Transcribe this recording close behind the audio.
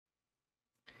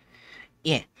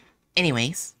Yeah.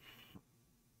 Anyways,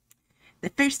 the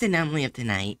first anomaly of the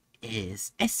night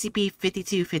is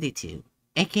SCP-5252,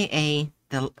 aka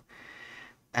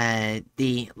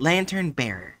the Lantern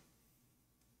Bearer.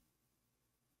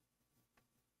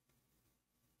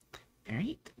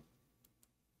 Alright.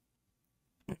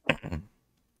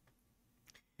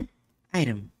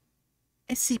 Item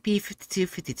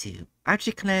SCP-5252,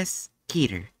 Object Class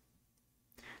Keter.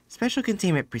 Special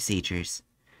Containment Procedures.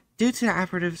 Due to the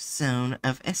operative zone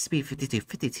of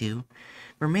SCP-5252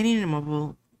 remaining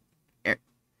immobile,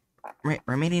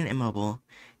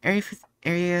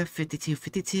 Area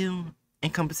 5252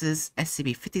 encompasses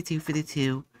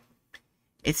SCP-5252,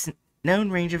 its known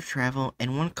range of travel,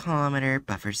 and 1 kilometer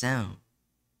buffer zone.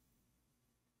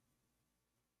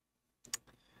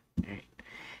 Right.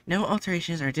 No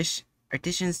alterations or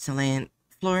additions to land,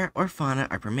 flora, or fauna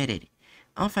are permitted.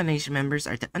 All Foundation members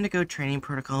are to undergo training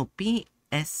protocol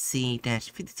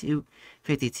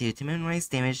BSC-5252 to minimize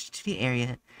damage to the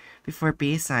area before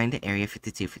being assigned to Area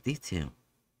 5252.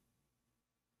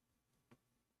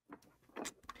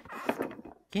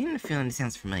 Getting the feeling it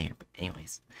sounds familiar, but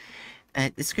anyways.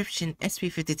 Description: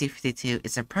 SCP-5252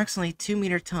 is an approximately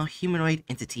 2-meter tall humanoid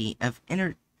entity of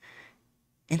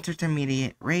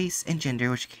intermediate race and gender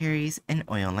which carries an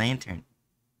oil lantern.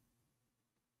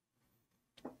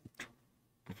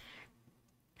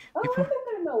 Oh, I think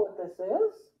I know what this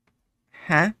is.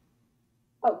 Huh?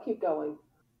 Oh, keep going.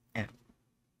 Oh.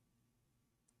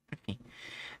 Okay.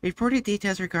 Reported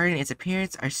details regarding its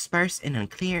appearance are sparse and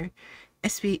unclear.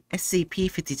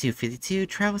 SCP-5252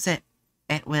 travels at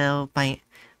will by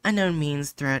unknown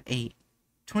means throughout a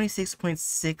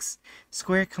 26.6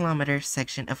 square kilometer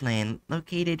section of land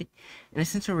located in the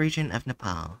central region of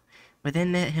Nepal,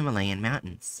 within the Himalayan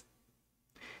mountains.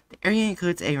 The area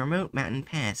includes a remote mountain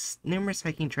pass, numerous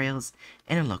hiking trails,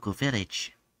 and a local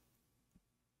village.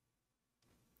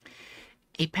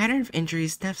 A pattern of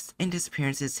injuries, deaths, and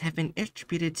disappearances have been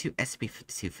attributed to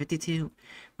SCP-5252,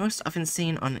 most often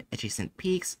seen on adjacent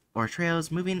peaks or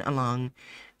trails moving along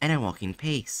at a walking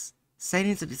pace.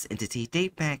 Sightings of this entity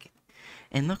date back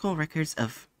in local records to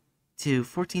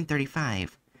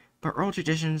 1435, but oral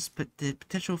traditions put the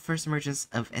potential first emergence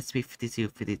of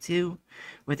SCP-5252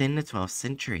 within the 12th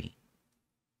century.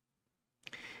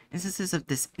 Instances of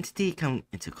this entity come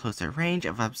into closer range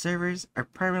of observers are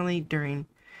primarily during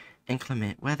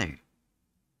inclement weather.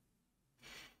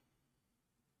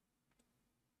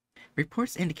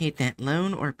 Reports indicate that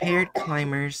lone or paired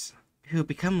climbers who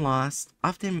become lost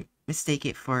often mistake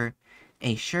it for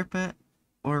a Sherpa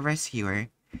or rescuer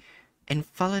and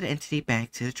follow the entity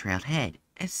back to the trailhead.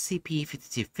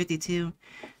 SCP-5252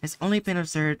 has only been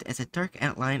observed as a dark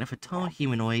outline of a tall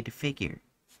humanoid figure.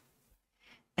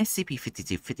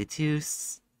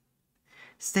 SCP-5252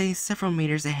 stays several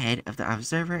meters ahead of the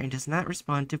observer and does not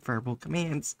respond to verbal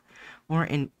commands or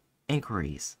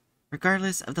inquiries,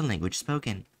 regardless of the language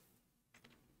spoken.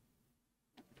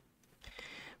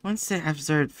 Once the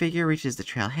observed figure reaches the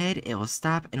trailhead, it will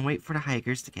stop and wait for the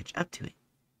hikers to catch up to it.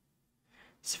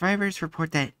 Survivors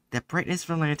report that the brightness of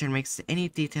the lantern makes any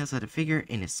details of the figure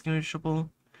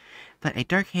indistinguishable, but a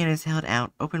dark hand is held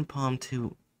out open palm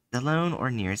to the lone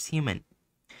or nearest human.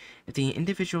 If the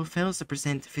individual fails to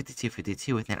present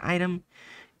 5252 with an item,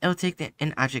 it will take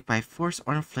an object by force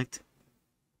or inflict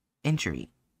injury.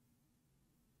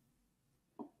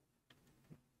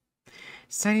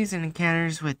 Sightings and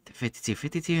encounters with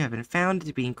 5252 have been found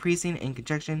to be increasing in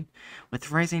conjunction with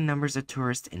rising numbers of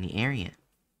tourists in the area.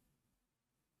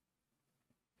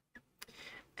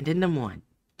 Addendum 1.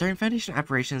 During Foundation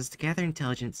operations to gather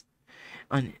intelligence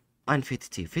on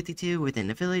 5252 within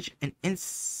the village, an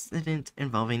incident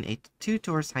involving 2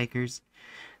 tourist hikers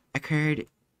occurred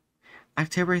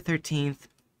October 13th,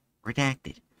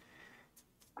 redacted.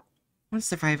 One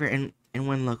survivor and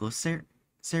 1 local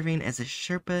serving as a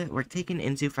Sherpa were taken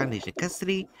into Foundation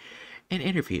custody and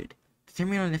interviewed,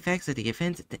 determining on the facts of the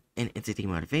event and entity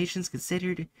motivations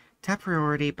considered top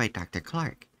priority by Dr.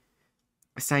 Clark,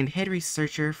 assigned head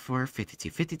researcher for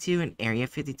 5252 and Area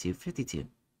 5252.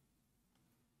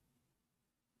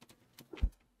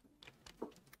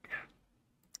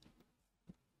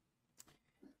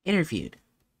 Interviewed: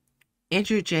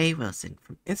 Andrew J. Wilson,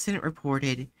 from incident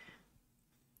reported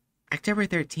October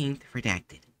 13th,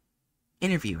 redacted.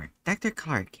 Interviewer: Dr.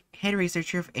 Clark, head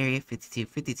researcher of Area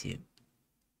 5252.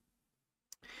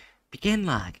 Begin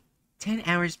log: 10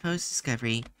 hours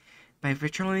post-discovery by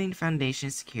patrolling Foundation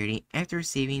security after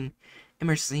receiving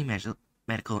emergency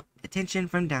medical attention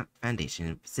from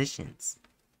Foundation physicians.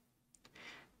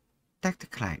 Dr.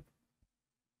 Clark: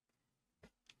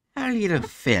 how are you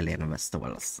feeling, Mr.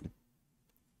 Wilson?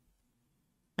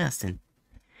 Wilson: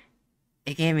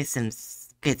 It gave me some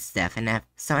good stuff, and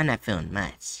so I'm not feeling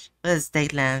much. Let's stay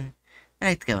long. I'd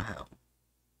like to go home.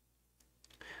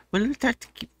 We'll try to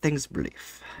keep things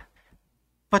brief,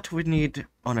 but we need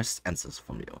honest answers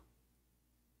from you.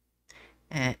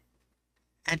 Uh,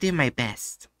 I do my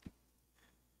best.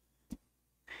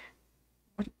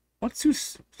 Once you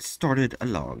started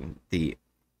along the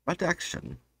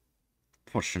redaction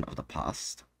portion of the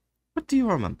past, what do you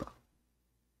remember?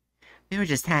 We were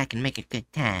just hacking, making a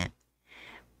good time.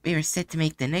 We were set to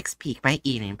make the next peak by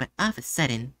evening, but all of a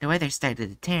sudden, the weather started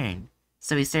to turn,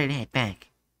 so we started to head back.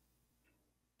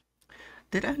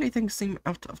 Did anything seem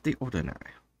out of the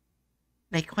ordinary?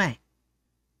 Like what?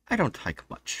 I don't hike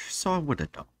much, so I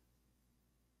wouldn't know.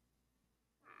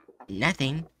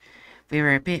 Nothing. We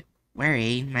were a bit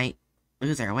worried we might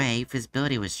lose our way.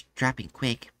 Visibility was dropping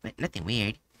quick, but nothing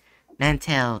weird. Not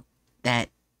until that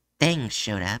thing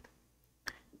showed up.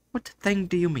 What thing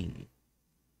do you mean?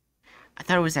 I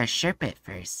thought it was our Sherpa at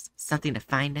first, something to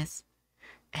find us.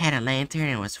 It had a lantern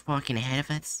and was walking ahead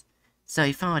of us, so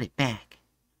we followed it back.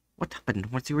 What happened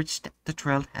once you reached the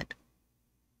trailhead?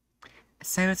 A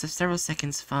silence of several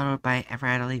seconds followed by a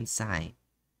rattling sigh.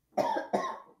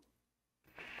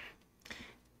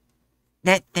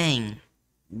 That thing,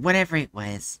 whatever it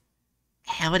was,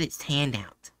 held its hand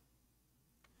out.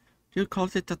 You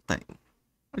called it a thing.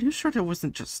 Are you sure it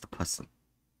wasn't just a person?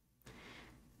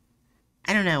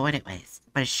 I don't know what it was,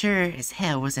 but it sure as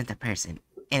hell wasn't a person.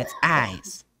 And its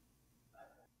eyes.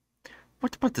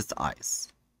 What about its eyes?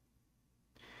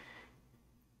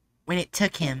 When it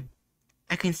took him,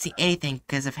 I couldn't see anything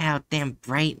because of how damn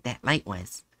bright that light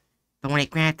was. But when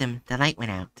it grabbed him, the light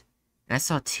went out, and I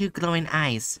saw two glowing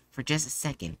eyes for just a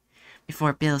second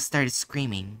before Bill started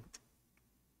screaming.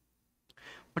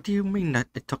 What do you mean that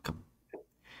it took him?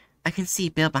 I can see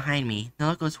Bill behind me. The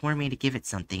locals warned me to give it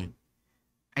something.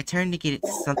 I turned to get it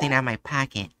something out of my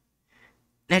pocket.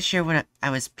 Not sure what I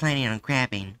was planning on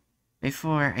grabbing.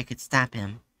 Before I could stop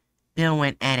him, Bill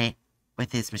went at it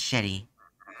with his machete.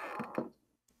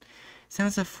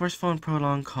 Sounds of forceful and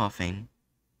prolonged coughing.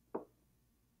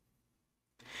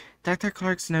 Dr.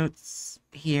 Clark's notes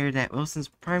here that Wilson's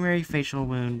primary facial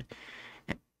wound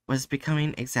was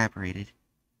becoming exacerbated.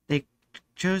 They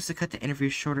chose to cut the interview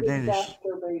shorter than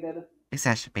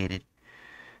exacerbated.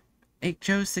 They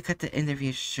chose to cut the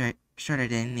interview shorter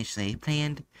than initially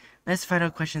planned. Less final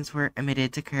questions were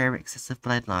omitted to curb excessive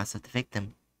blood loss of the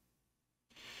victim.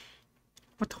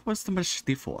 What was the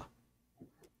machete for?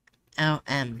 Oh,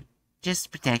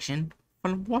 just protection.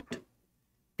 On what?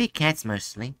 Big cats,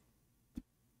 mostly.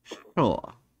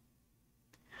 Sure.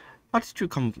 How did you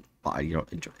come by your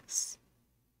injuries?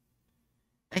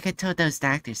 Like I told those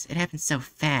doctors, it happened so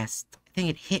fast. I think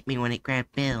it hit me when it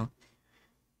grabbed Bill.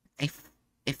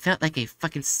 It felt like a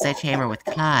fucking sledgehammer with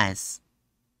claws.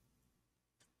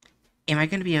 Am I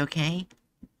gonna be okay?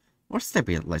 We're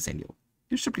stabilizing you.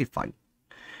 You should be fine.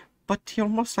 But you'll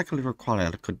most likely require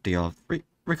a good deal of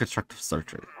reconstructive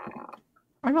surgery.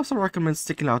 I'd also recommend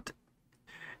sticking out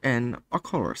an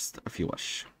oculist if you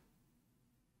wish.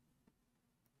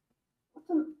 What's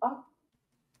an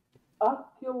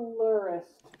ocularist?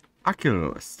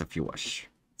 Oculist if you wish.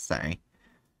 Sorry.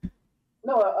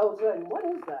 No, I was saying, what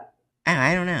is that? Oh,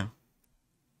 I don't know.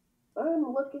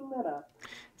 I'm looking that up.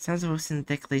 Sounds of Wilson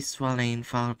thickly swallowing,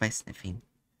 followed by sniffing.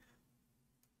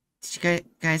 Did you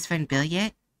guys find Bill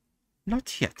yet?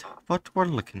 Not yet, but we're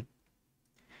looking.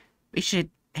 We should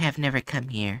have never come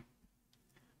here.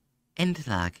 End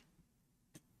log.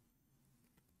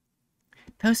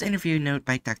 Post-interview note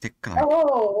by Dr. Clark.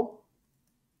 Oh!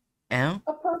 Oh?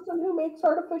 A person who makes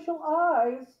artificial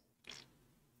eyes.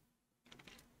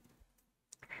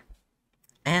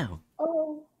 Oh.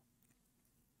 Oh.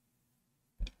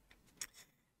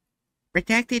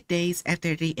 Redacted days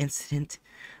after the incident,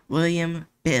 William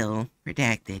Bill,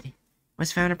 redacted,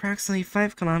 was found approximately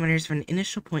 5 kilometers from the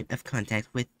initial point of contact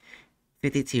with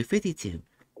 5252.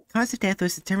 Cause of death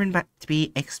was determined to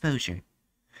be exposure.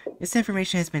 This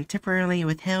information has been temporarily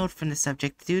withheld from the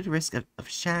subject due to the risk of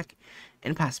shock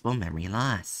and possible memory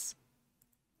loss.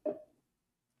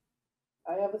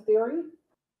 I have a theory.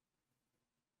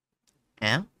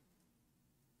 Oh?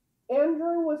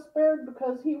 Andrew was spared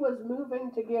because he was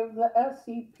moving to give the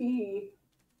SCP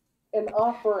an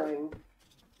offering,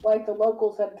 like the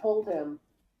locals had told him.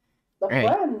 The Right.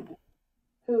 friend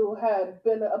who had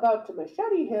been about to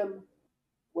machete him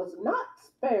was not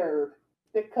spared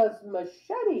because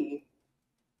machete.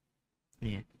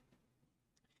 Yeah.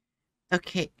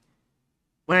 Okay.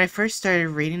 When I first started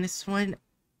reading this one,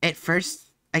 at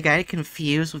first I got it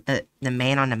confused with the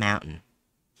man on the mountain.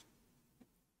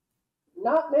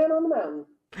 Not Man on the Mountain.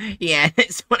 Yeah,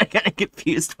 that's what I got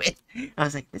confused with. I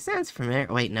was like, this sounds familiar.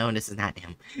 Wait, no, this is not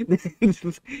him.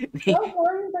 Don't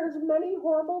worry, there's many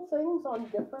horrible things on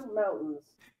different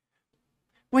mountains.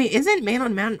 Wait, isn't Man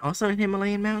on Mountain also in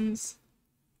Himalayan mountains?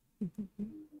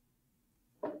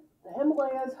 The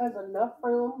Himalayas has enough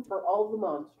room for all the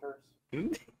monsters.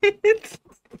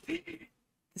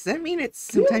 Does that mean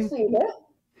it's You've sometimes? seen it.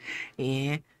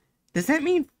 Yeah. Does that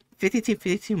mean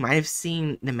 5252 might have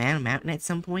seen the Man on Mountain at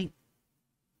some point?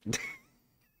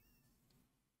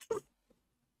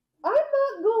 I'm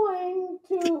not going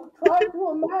to try to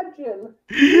imagine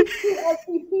these two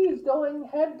SCPs going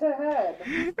head to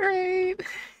head. Right.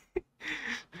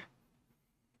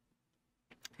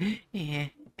 Yeah.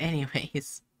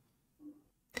 Anyways.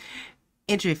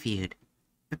 Interviewed.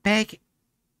 Babek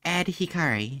Ad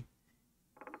Hikari,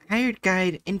 hired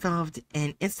guide involved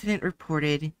in incident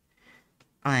reported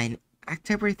on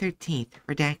October 13th.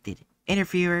 Redacted.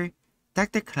 Interviewer,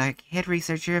 Dr. Clark, head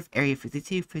researcher of Area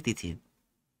 5252.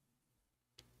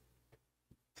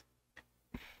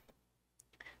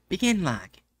 Begin log.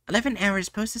 11 hours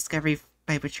post-discovery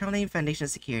by Petroleum Foundation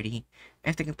Security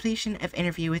after completion of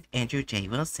interview with Andrew J.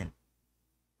 Wilson.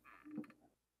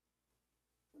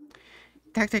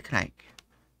 Dr. Clark.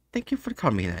 Thank you for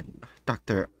coming in,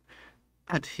 Dr.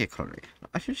 Adhikari.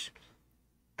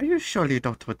 Are you sure you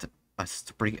don't want us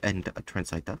to bring in a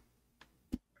translator?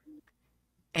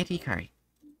 Adhikari.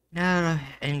 No,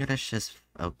 English is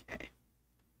okay.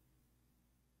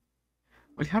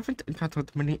 We haven't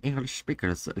encountered many English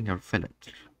speakers in your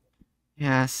village.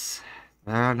 Yes,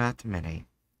 there are not many.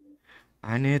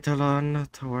 I need to learn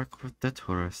to work with the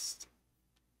tourists.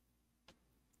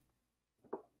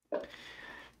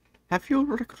 Have you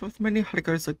worked with many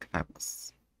hikers and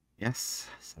climbers? Yes,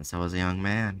 since I was a young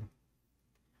man.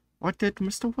 Why did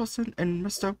Mr. Wilson and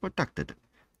Mr. Redacted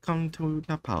come to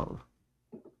Nepal?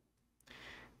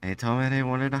 They told me they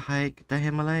wanted to hike the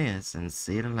Himalayas and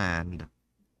see the land.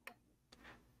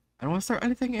 And was there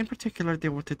anything in particular they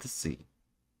wanted to see?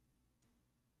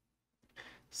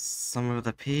 Some of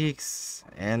the peaks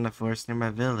and the forest near my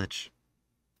village.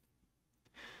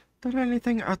 Did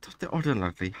anything out of the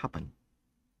ordinary happen?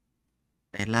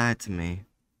 They lied to me.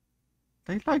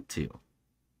 They lied to you?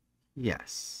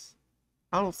 Yes.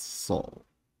 How so?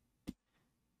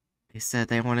 They said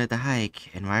they wanted to hike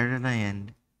and ride the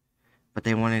land, but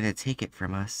they wanted to take it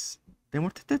from us. They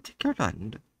wanted to take your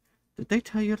land? Did they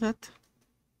tell you that?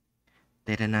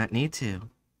 They did not need to.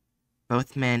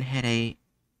 Both men had a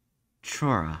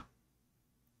chora,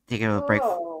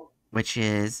 which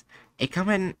is a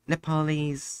common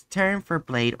Nepalese term for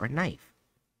blade or knife,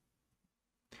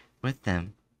 with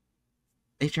them.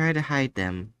 They tried to hide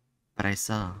them, but I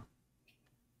saw.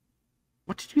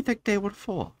 What did you think they were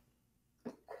for?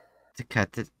 To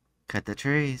cut the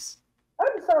trees.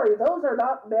 I'm sorry, those are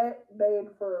not made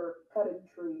for cutting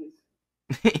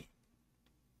trees.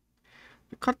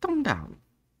 Cut them down.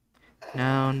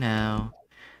 No.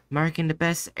 Marking the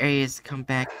best areas to come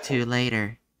back to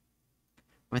later.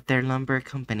 With their lumber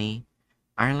company.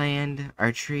 Our land,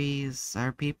 our trees,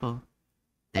 our people.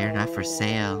 They're not for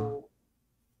sale.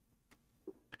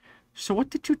 So what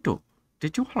did you do?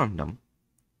 Did you harm them?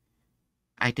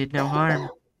 I did no harm.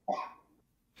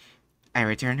 I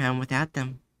returned home without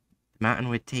them. The mountain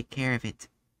would take care of it.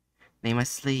 They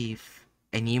must leave,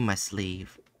 and you must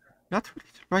leave. Not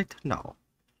right now.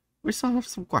 We still have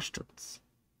some questions.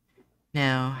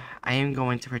 No, I am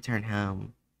going to return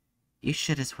home. You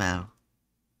should as well.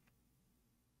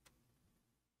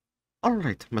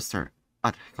 Alright, Mr.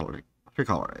 Adhikari.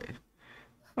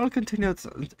 I'll continue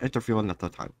the interview another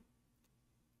time.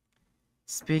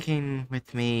 Speaking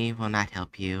with me will not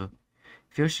help you.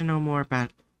 If you wish to know more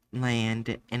about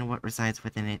land and what resides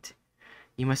within it,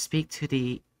 you must speak to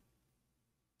the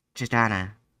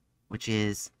Jadana, which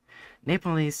is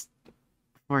Nepalese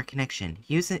for connection.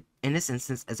 Use it in this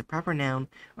instance as a proper noun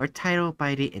or title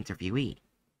by the interviewee.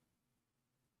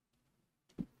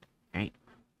 Right?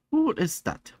 Who is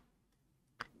that?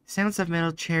 Sounds of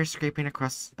metal chairs scraping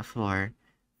across the floor,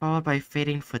 followed by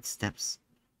fading footsteps.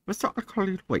 Mr.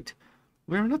 Adhikari, wait.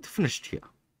 We are not finished here.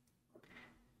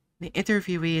 The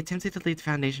interviewee attempted to leave the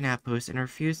Foundation outpost and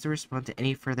refused to respond to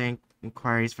any further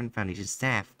inquiries from Foundation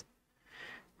staff.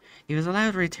 He was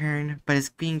allowed to return, but is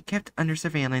being kept under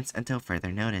surveillance until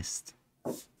further notice.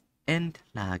 End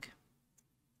log.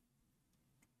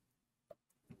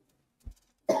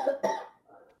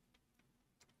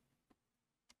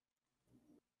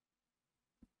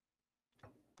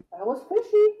 That was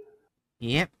fishy.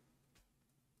 Yep.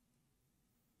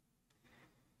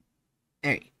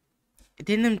 Alright.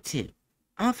 Addendum 2.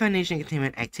 All Foundation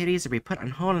containment activities will be put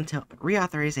on hold until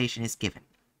reauthorization is given.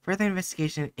 Further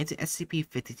investigation into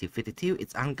SCP-5252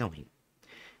 is ongoing.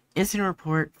 Incident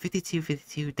Report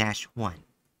 5252-1.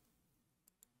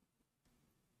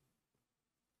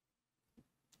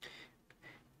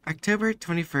 October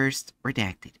 21st,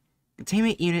 redacted.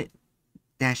 Containment Unit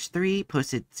 -3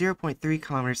 posted 0.3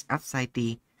 kilometers outside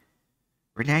the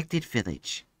redacted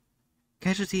village.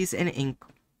 Casualties and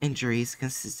injuries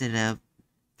consisted of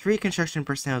 3 construction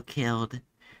personnel killed,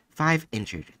 5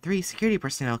 injured, 3 security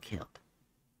personnel killed.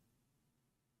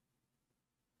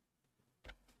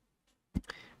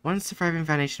 One surviving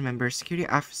Foundation member, Security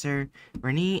Officer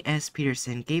Renee S.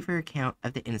 Peterson, gave her account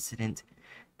of the incident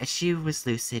as she was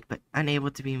lucid but unable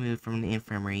to be moved from the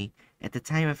infirmary at the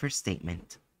time of her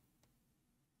statement.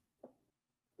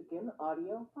 Begin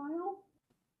audio file?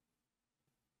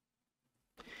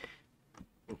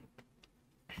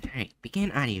 Alright,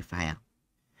 begin audio file.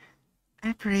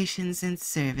 Operations and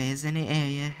surveys in the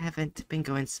area haven't been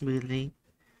going smoothly.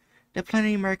 The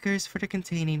planning markers for the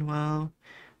containing wall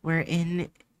were in,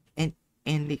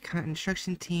 and the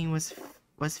construction team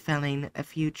was felling a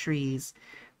few trees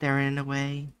that were in the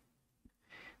way.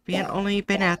 We had only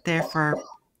been out there for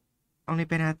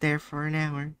an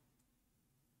hour.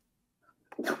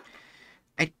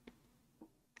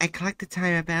 I clocked the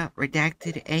time about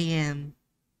redacted AM,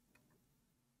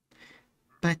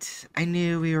 but I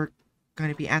knew we were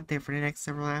going to be out there for the next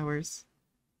several hours.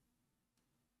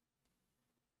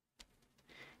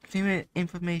 Containment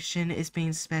information is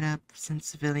being sped up since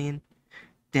civilian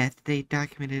death they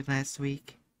documented last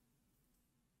week.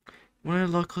 One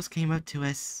of the locals came up to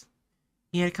us.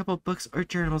 He had a couple books or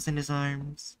journals in his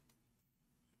arms.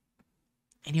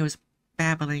 And he was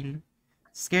babbling.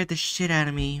 Scared the shit out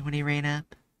of me when he ran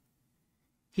up.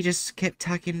 He just kept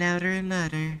talking louder and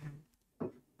louder.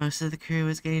 Most of the crew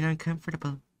was getting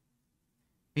uncomfortable.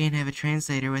 We didn't have a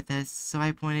translator with us, so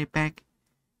I pointed back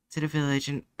to the village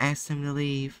and asked him to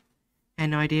leave. I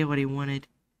had no idea what he wanted.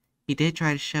 He did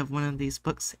try to shove one of these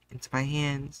books into my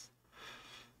hands.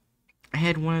 I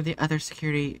had one of the other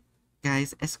security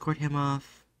guys escort him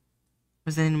off. I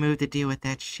was in the mood to deal with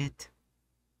that shit.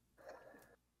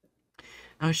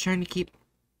 I was trying to keep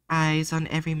eyes on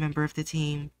every member of the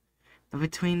team, but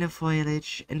between the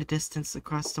foliage and the distance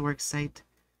across the worksite,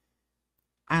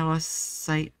 I lost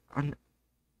line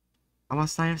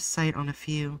of sight on a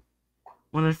few.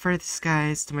 One of the furthest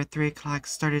guys to my 3 o'clock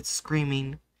started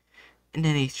screaming, and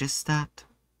then he just stopped.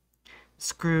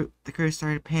 The crew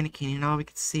started panicking, and all we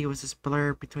could see was this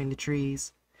blur between the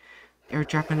trees. They were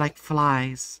dropping like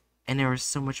flies, and there was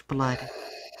so much blood.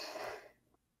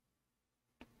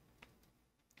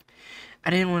 I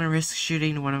didn't want to risk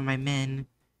shooting one of my men,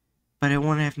 but it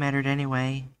wouldn't have mattered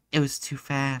anyway. It was too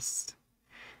fast.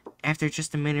 After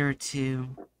just a minute or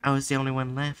two, I was the only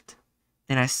one left.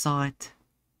 Then I saw it.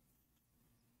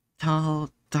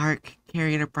 Tall, dark,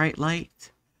 carrying a bright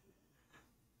light.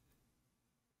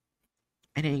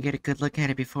 I didn't get a good look at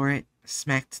it before it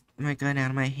smacked my gun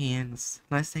out of my hands.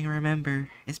 Last thing I remember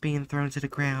is being thrown to the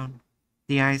ground.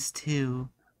 The eyes too,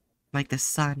 like the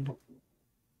sun.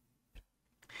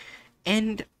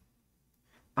 End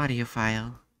audio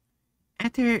file.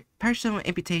 After partial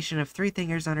amputation of 3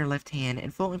 fingers on her left hand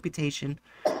and full amputation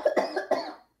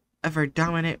of her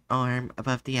dominant arm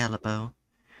above the elbow,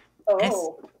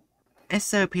 Oh.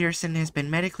 S.O. Peterson has been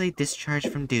medically discharged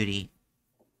from duty.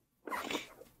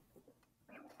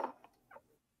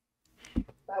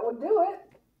 That would do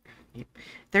it.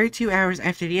 32 hours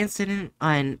after the incident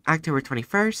on October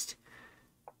 21st,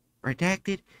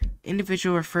 redacted,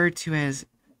 individual referred to as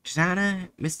Jana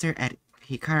Mr.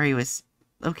 Hikari was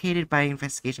located by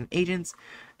investigation agents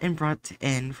and brought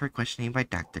in for questioning by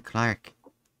Dr. Clark.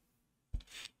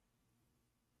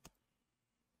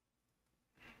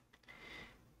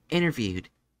 Interviewed.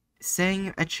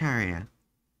 Sang Acharya,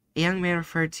 a young man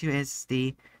referred to as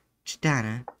the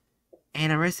Chidana,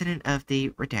 and a resident of the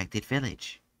redacted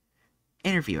village.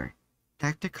 Interviewer.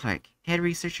 Dr. Clark, head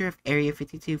researcher of Area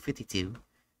 5252.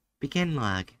 Begin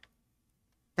log.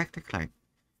 Dr. Clark.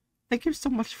 Thank you so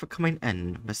much for coming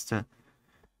in, Mr.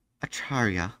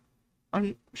 Acharya.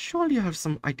 I'm sure you have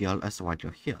some idea as to why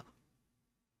you're here.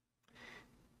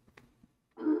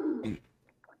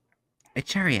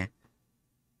 Acharya.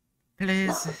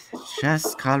 Please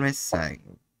just call me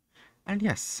Sang. And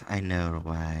yes, I know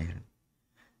why.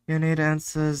 You need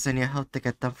answers and you have to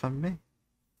get them from me.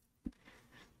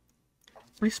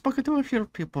 We've spoken to a few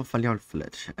people from your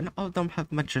village, and all of them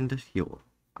have mentioned you.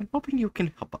 I'm hoping you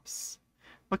can help us.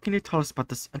 What can you tell us about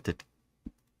this entity?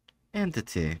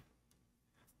 Entity?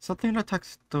 Something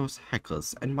attacks those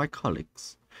hackers and my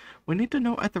colleagues. We need to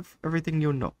know everything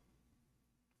you know.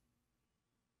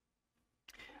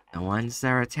 The ones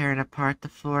that are tearing apart the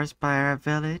floors by our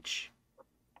village?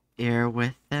 You're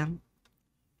with them?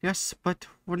 Yes, but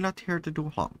we're not here to do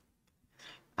harm.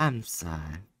 I'm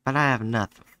sorry, but I have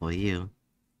nothing for you.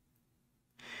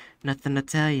 Nothing to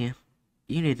tell you.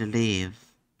 You need to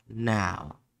leave.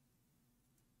 Now.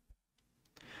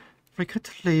 We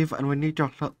can't leave and we need your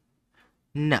help.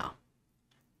 No.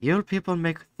 You people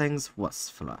make things worse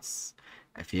for us.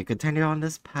 If you continue on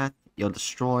this path, you'll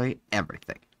destroy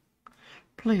everything.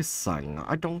 Please, son,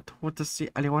 I don't want to see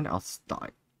anyone else die.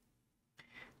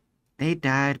 They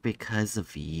died because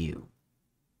of you.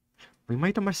 We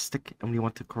made a mistake and we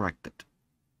want to correct it.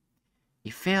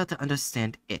 You fail to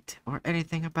understand it or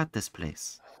anything about this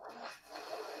place.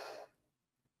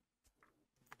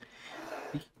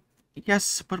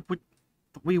 Yes, but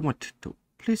we want to.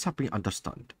 Please help me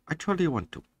understand. I truly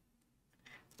want to.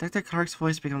 Dr. Clark's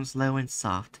voice becomes low and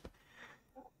soft.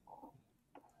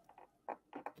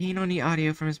 Gain on the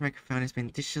audio from his microphone has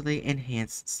been digitally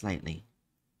enhanced slightly.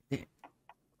 The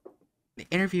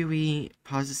interviewee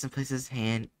pauses and places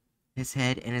his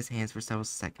head in his hands for several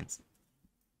seconds.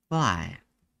 Why?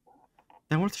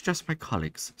 They weren't just my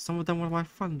colleagues. Some of them were my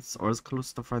friends, or as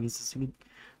close to friends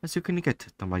as you can get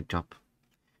to my job.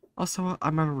 Also,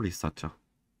 I'm a researcher.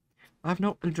 I have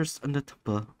no interest in the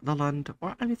temple, the land,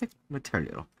 or anything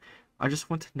material. I just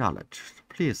want knowledge.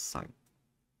 Please, son.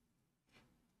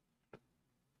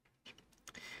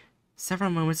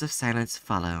 Several moments of silence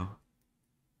follow.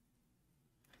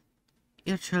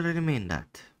 You truly mean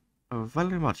that? Oh,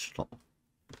 very much so.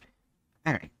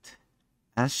 Alright.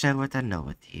 I'll share what I know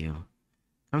with you.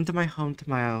 Come to my home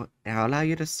tomorrow, and I'll allow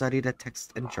you to study the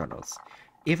text and journals.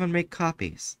 Even make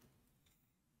copies.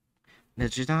 The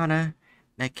Jadana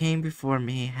that came before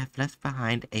me have left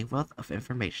behind a wealth of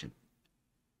information.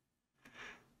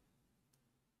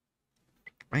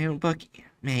 My own book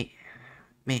may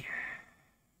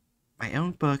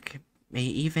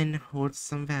even hold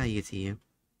some value to you.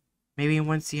 Maybe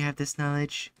once you have this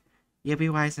knowledge, you'll be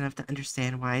wise enough to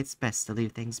understand why it's best to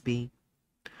leave things be.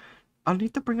 I'll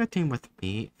need to bring a team with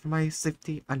me for my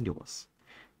safety and yours.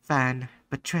 Fine,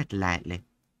 but tread lightly.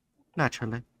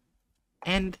 Naturally.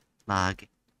 End log.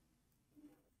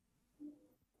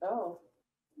 Oh.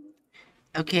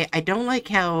 Okay, I don't like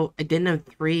how Addendum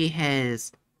 3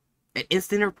 has an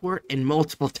incident report and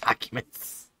multiple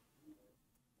documents.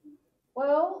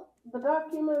 Well, the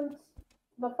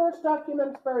first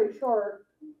document's very short.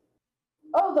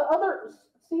 Oh, the others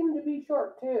seem to be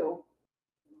short too.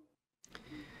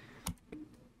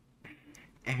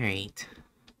 Alright.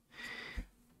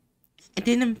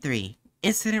 Addendum 3,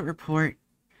 Incident Report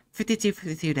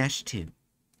 5252-2.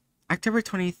 October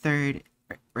 23rd,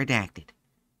 redacted.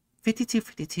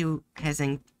 5252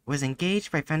 was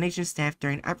engaged by Foundation staff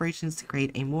during operations to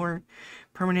create a more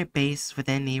permanent base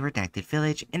within the redacted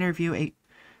village, interview a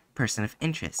person of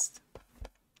interest.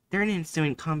 During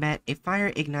ensuing combat, a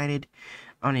fire ignited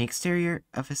on the exterior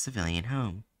of a civilian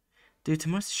home. Due to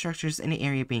most structures in the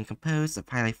area being composed of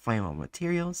highly flammable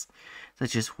materials,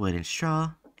 such as wood and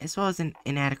straw, as well as an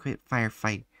inadequate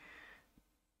fighting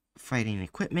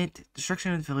equipment,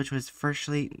 destruction of the village was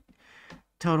virtually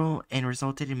total and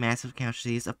resulted in massive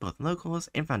casualties of both locals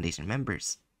and Foundation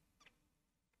members.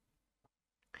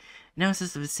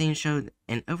 Analysis of the scene showed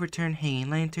an overturned hanging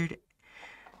lantern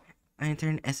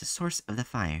as the source of the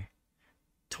fire.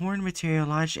 Torn material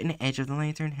lodged in the edge of the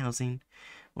lantern housing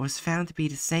was found to be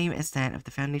the same as that of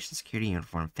the Foundation security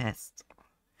uniform vest.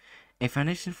 A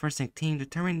Foundation forensic team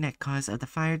determined that cause of the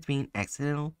fire to be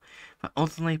accidental, but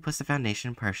ultimately puts the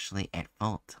Foundation partially at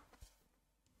fault.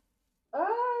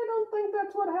 I don't think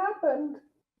that's what happened.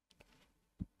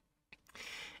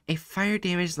 A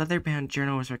fire-damaged leather-bound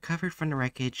journal was recovered from the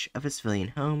wreckage of a civilian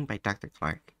home by Dr.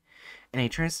 Clark,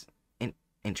 and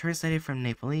translated from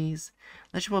Nepalese.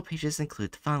 Legible pages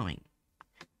include the following.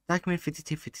 Document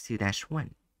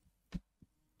 5252-1.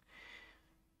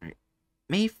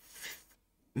 May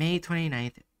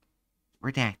 29th,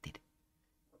 redacted.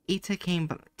 Ita came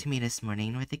to me this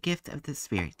morning with a gift of the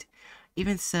spirit.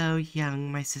 Even so young,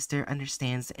 my sister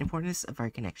understands the importance of our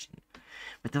connection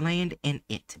with the land and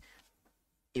it.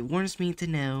 It warms me to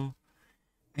know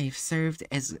I have served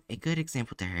as a good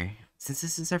example to her. Since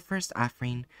this is our first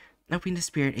offering, hoping the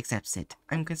spirit accepts it.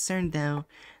 I'm concerned, though,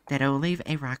 that I will leave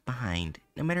a rock behind,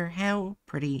 no matter how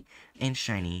pretty and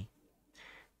shiny.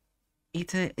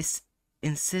 Ita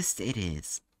insists it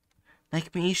is.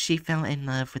 Like me, she fell in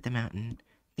love with the mountain,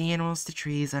 the animals, the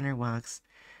trees on her walks.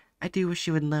 I do wish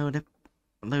she would load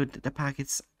the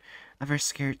pockets of her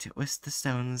skirt with the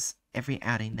stones every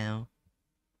outing, though.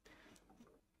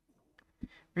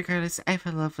 Regardless, I have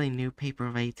a lovely new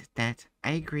paperweight that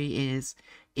I agree is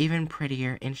even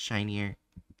prettier and shinier.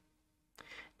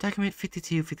 Document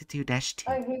 5252-2.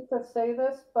 I hate to say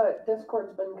this, but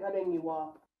Discord's been cutting you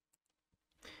off.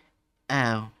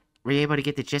 Oh, were you able to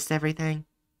get the gist of everything?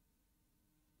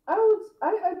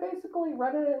 I basically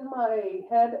read it in my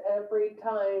head every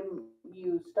time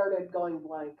you started going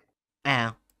blank.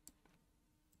 Oh.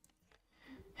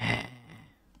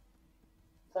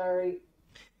 Sorry.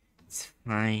 It's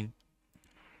fine.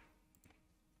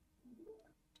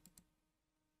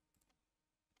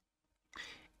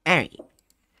 Alright.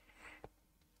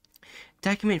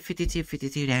 Document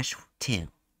 5252-2.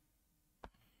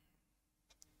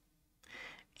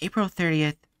 April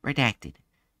 30th, redacted.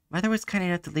 Mother was kind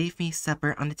enough to leave me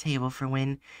supper on the table for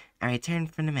when I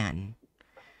returned from the mountain.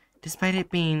 Despite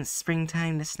it being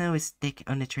springtime, the snow is thick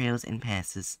on the trails and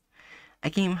passes. I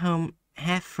came home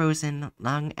half frozen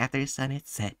long after the sun had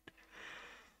set.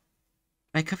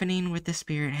 My covenant with the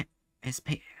spirit has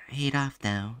paid off,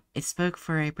 though. It spoke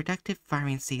for a productive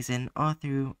farming season all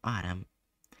through autumn.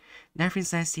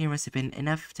 Nothing's last year must have been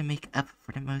enough to make up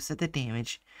for the most of the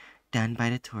damage done by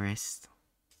the tourists.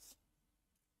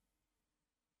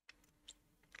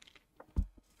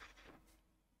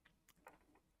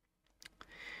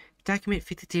 Document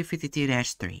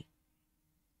 5252-3.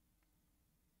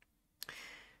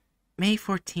 May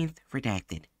 14th,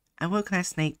 redacted. I woke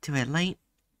last night to a light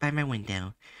by my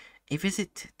window. A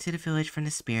visit to the village from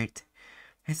the spirit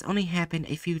has only happened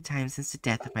a few times since the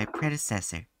death of my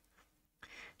predecessor.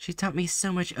 She taught me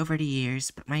so much over the years,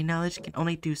 but my knowledge can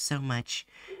only do so much,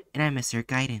 and I miss her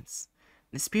guidance.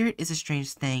 The spirit is a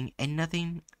strange thing, and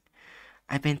nothing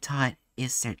I've been taught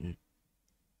is certain.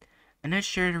 I'm not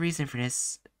sure the reason for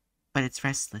this, but it's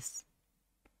restless.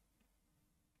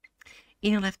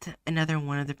 Ina left another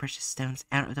one of the precious stones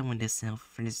out of the windowsill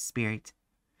for the spirit.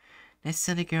 That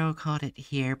silly girl called it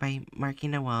here by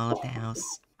marking the wall of the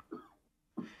house.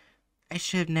 I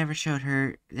should have never showed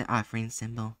her the offering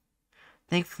symbol.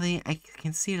 Thankfully, I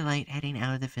can see the light heading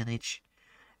out of the village,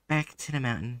 back to the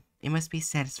mountain. It must be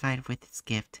satisfied with its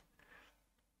gift.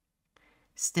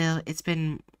 Still, it's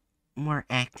been more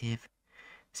active.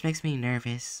 This makes me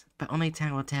nervous, but only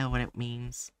time will tell what it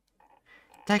means.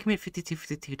 Document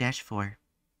 5252-4.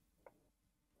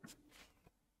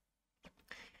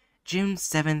 June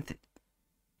 7th,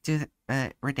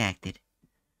 redacted.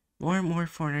 More and more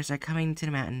foreigners are coming to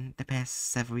the mountain the past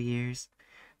several years.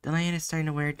 The land is starting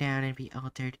to wear down and be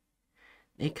altered.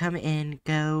 They come in,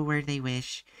 go where they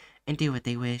wish, and do what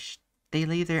they wish. They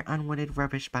leave their unwanted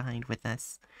rubbish behind with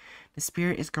us. The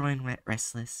spirit is growing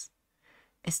restless.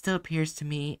 It still appears to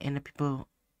me and the people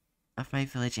of my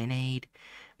village in aid,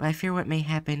 but I fear what may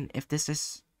happen if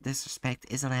this disrespect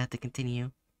is allowed to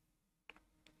continue.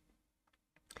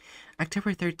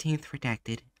 October 13th,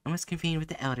 redacted. I must convene with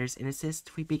the elders and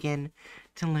insist we begin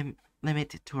to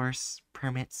limit tourist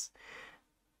permits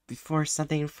before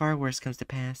something far worse comes to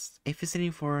pass. A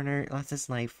visiting foreigner lost his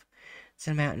life to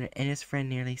the mountain and his friend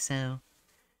nearly so.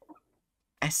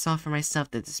 I saw for myself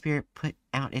that the spirit put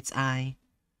out its eye,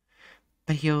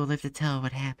 but he'll live to tell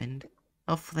what happened.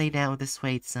 Hopefully that will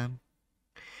dissuade some.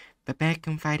 But Beck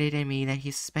confided in me that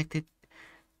he suspected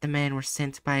the men were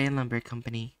sent by a lumber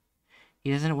company.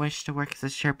 He doesn't wish to work as a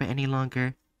Sherpa any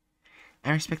longer.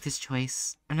 I respect his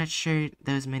choice. I'm not sure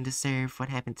those men deserve what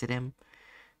happened to them,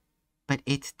 but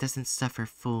it doesn't suffer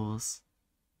fools.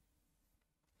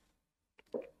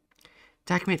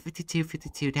 Document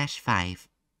 5252-5.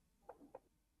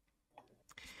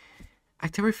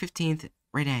 October 15th,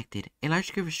 redacted. A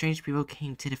large group of strange people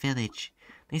came to the village.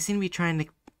 They seem to be trying to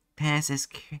pass as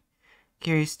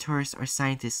curious tourists or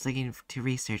scientists looking to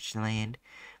research the land,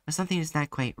 but something is not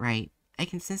quite right. I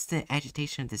can sense the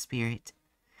agitation of the spirit.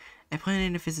 I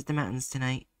plan to visit the mountains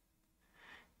tonight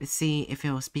to see if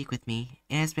it will speak with me.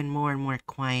 It has been more and more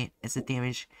quiet as the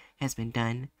damage has been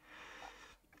done.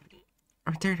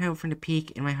 I returned home from the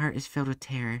peak and my heart is filled with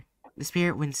terror. The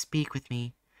spirit wouldn't speak with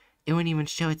me. It wouldn't even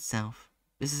show itself.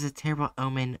 This is a terrible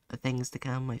omen of things to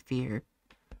come, I fear.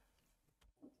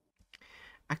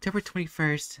 October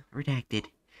 21st, redacted.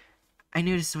 I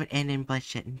knew this would end in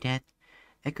bloodshed and death.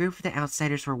 A group of the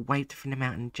outsiders were wiped from the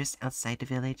mountain just outside the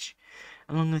village,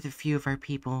 along with a few of our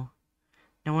people.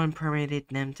 No one permitted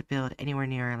them to build anywhere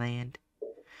near our land.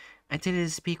 I intended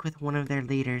to speak with one of their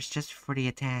leaders just before the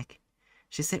attack.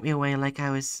 She sent me away like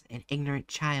I was an ignorant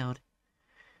child,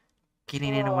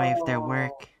 getting in the way of their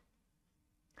work.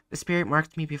 The spirit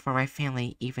marked me before my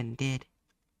family even did.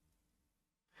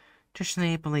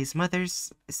 Traditionally, Billy's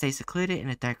mothers stay secluded in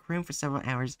a dark room for several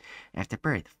hours after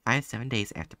birth, 5-7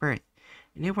 days after birth.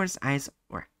 A newborn's eyes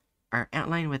are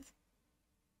outlined with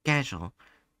gagel,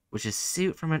 which is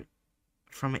suit from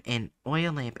an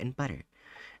oil lamp and butter,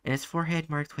 and his forehead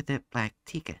marked with a black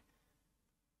tika.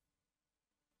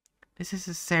 This is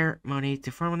a ceremony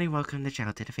to formally welcome the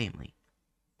child to the family.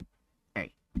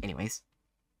 Alright, anyways.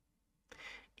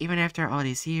 Even after all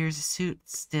these years, the suit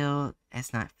still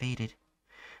has not faded.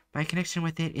 My connection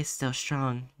with it is still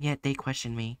strong, yet they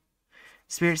question me.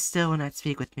 Spirits still will not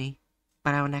speak with me,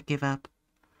 but I will not give up.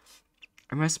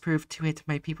 I must prove to it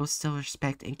my people still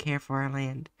respect and care for our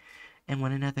land and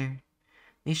one another.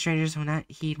 These strangers will not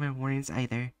heed my warnings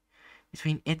either.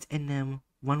 Between it and them,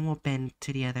 one will bend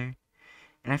to the other,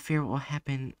 and I fear what will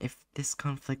happen if this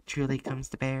conflict truly comes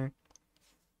to bear.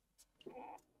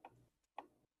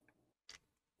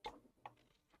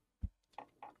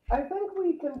 I think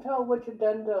we can tell which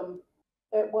addendum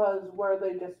it was where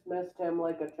they dismissed him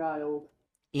like a child.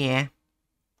 Yeah.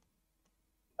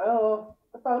 Oh,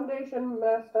 the Foundation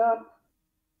messed up.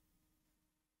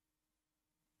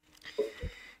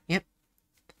 Yep.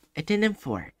 Addendum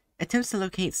 4. Attempts to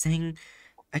locate Singh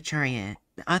Acharya,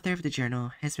 the author of the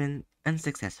journal, has been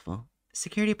unsuccessful.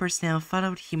 Security personnel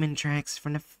followed human tracks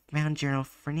from the found journal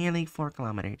for nearly 4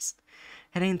 kilometers,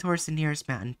 heading towards the nearest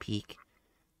mountain peak.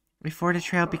 Before the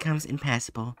trail becomes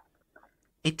impassable,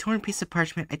 a torn piece of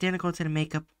parchment identical to the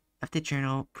makeup of the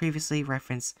journal previously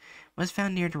referenced was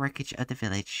found near the wreckage of the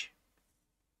village.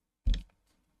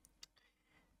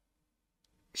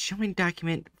 Showing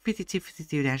document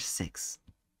 5252-6.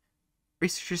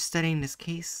 Researchers studying this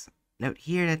case note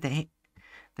here that the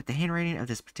handwriting of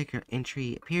this particular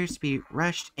entry appears to be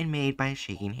rushed and made by a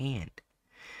shaking hand.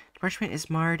 The parchment is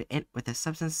marred with a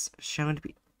substance shown to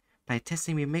be by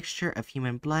testing a mixture of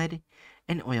human blood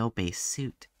and oil-based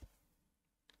soot.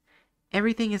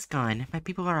 Everything is gone. My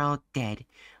people are all dead,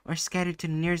 or scattered to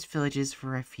the nearest villages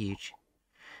for refuge.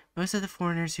 Most of the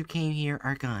foreigners who came here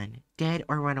are gone, dead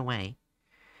or run away.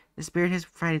 The spirit has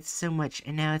provided so much,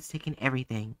 and now it's taken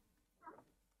everything.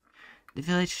 The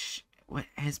village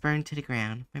has burned to the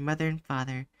ground. My mother and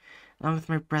father, along with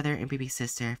my brother and baby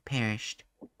sister, have perished.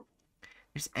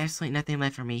 There's absolutely nothing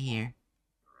left for me here.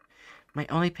 My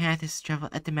only path is to travel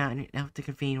up the mountain and hope to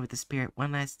convene with the spirit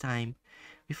one last time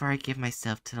before I give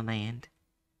myself to the land.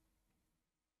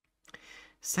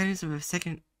 Sightings of a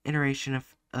second iteration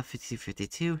of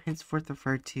 5252, henceforth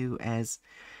referred to as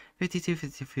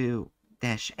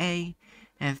 5252-A,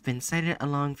 have been sighted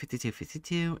along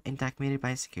 5252 and documented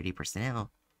by security personnel.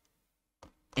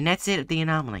 And that's it of the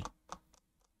anomaly.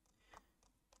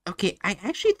 Okay, I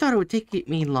actually thought it would take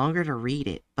me longer to read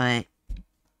it, but...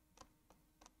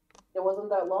 It wasn't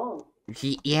that long.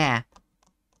 Yeah.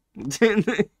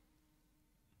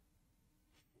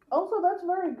 Also, that's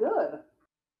very good.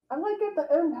 I like at the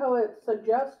end how it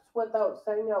suggests without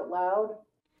saying out loud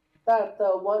that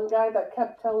the one guy that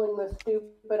kept telling the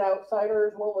stupid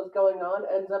outsiders what was going on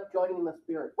ends up joining the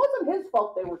spirit. Wasn't his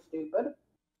fault they were stupid.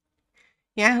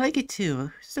 Yeah, I like it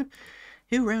too. So,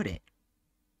 who wrote it?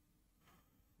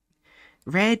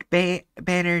 Red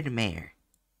Bannered Mare.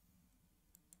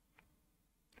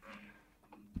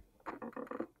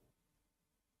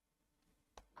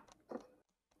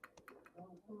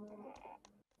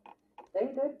 They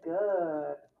did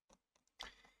good.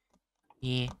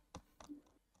 Yeah.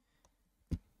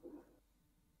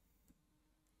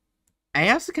 I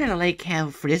also kind of like how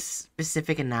for this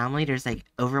specific anomaly, there's like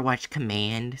Overwatch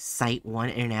Command, Site 1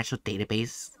 International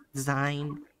Database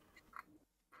design.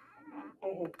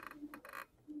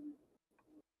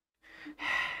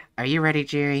 Are you ready,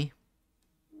 Jerry?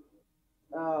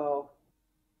 Oh.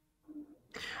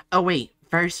 Oh, wait.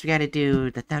 First, we gotta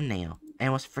do the thumbnail. I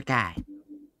almost forgot.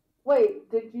 Wait,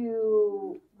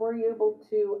 were you able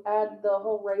to add the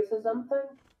whole racism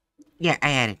thing? Yeah,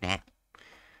 I added that.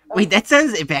 Oh. Wait, that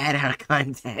sounds bad out of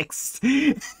context.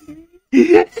 Did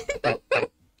you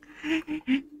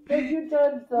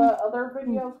judge the other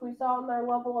videos we saw on their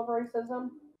level of racism?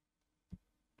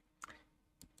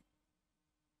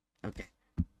 Okay.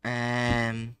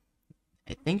 I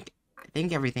think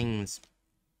everything's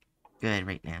good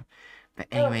right now. But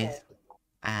anyways, okay.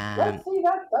 Let's see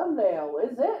that thumbnail.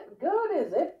 Is it good?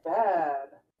 Is it bad?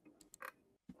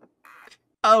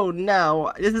 Oh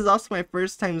no, this is also my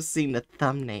first time seeing the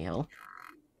thumbnail.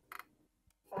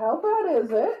 How bad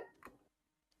is it?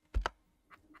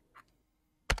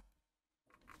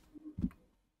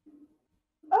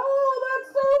 Oh,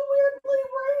 that's so weirdly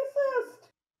racist.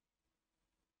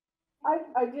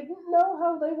 I didn't know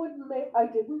how they would make. I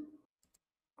didn't.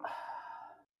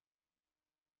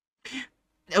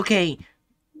 Okay.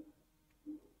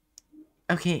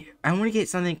 Okay, I want to get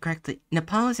something correctly.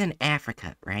 Nepal is in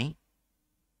Africa, right?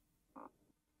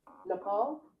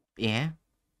 Nepal? Yeah.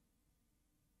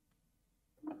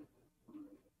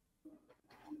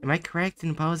 Am I correct?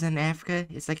 Nepal is in Africa?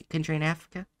 It's like a country in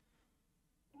Africa?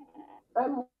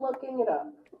 I'm looking it up.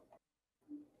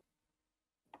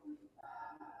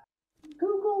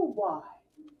 Google why.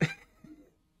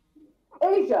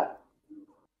 Asia.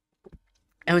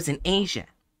 Oh, it's in Asia.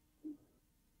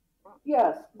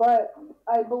 Yes, but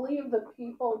I believe the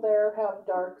people there have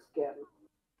dark skin.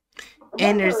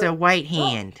 And there's a Remember, white not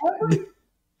hand.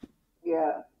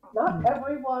 yeah, not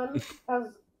everyone has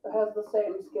the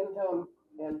same skin tone,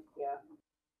 and yeah.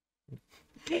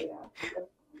 But yeah.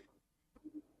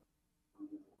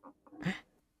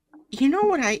 You know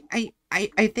what? I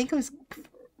think I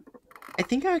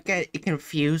think I got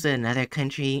confused with another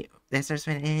country that starts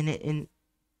with in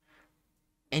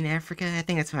Africa. I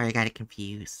think that's why I got it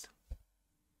confused.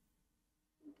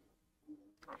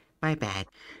 My bad.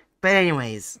 But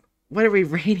anyways, what are we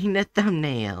rating the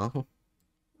thumbnail?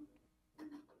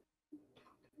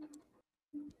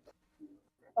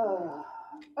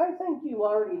 I think you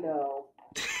already know.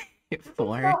 It's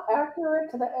 4. not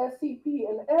accurate to the SCP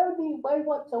in any way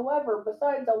whatsoever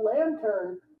besides a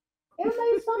lantern, and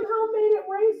they somehow made it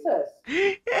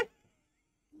racist.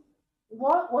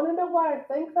 Want to know why I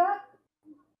think that?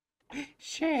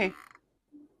 Sure.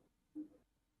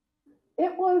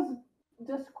 It was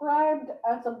described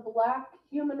as a black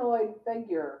humanoid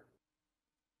figure.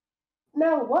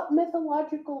 Now, what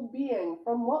mythological being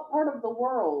from what part of the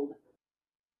world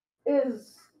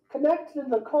is connected to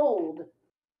the cold?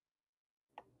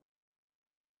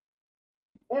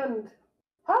 And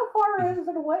how far is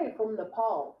it away from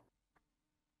Nepal?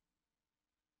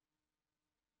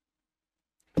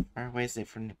 Or was it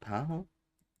from Nepal?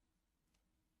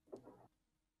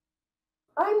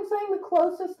 I'm saying the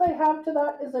closest they have to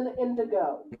that is an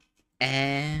indigo.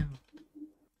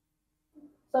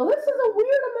 So this is a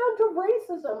weird amount of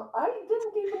racism. I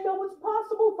didn't even know was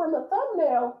possible from a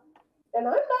thumbnail, and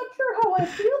I'm not sure how I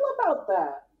feel about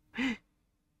that.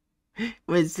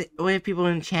 What do people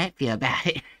in chat feel about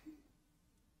it?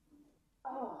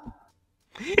 Oh.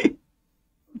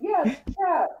 Yes,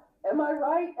 chat. Am I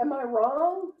right? Am I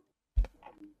wrong?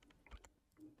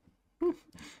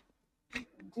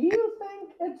 Do you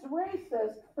think it's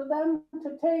racist for them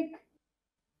to take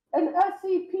an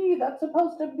SCP that's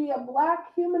supposed to be a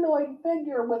black humanoid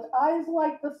figure with eyes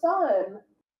like the sun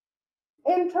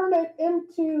and turn it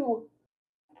into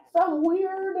some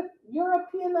weird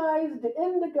Europeanized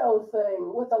indigo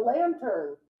thing with a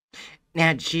lantern?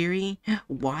 Now, Jerry,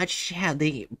 watch how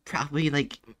they probably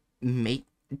like make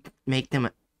them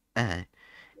the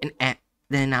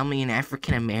anomaly an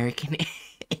African American in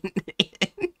the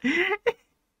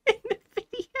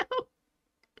video.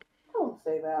 Don't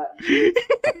say that.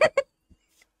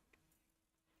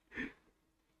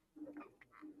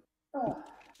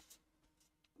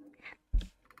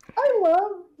 I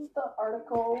love the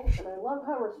article, and I love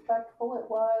how respectful it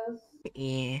was.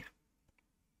 Yeah.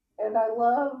 And I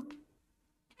love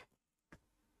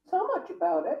so much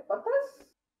about it, but this...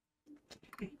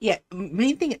 Yeah,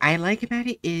 main thing I like about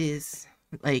it is,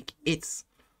 like, it's...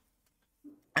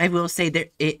 I will say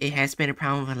that it has been a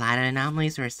problem with a lot of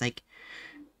anomalies where it's like,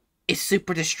 it's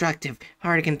super destructive,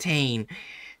 hard to contain.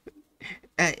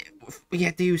 We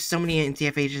have to use so many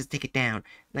NTF agents to take it down.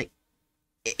 Like,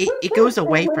 it goes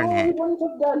away from that. Wouldn't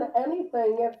have done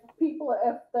anything if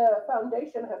the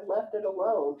Foundation had left it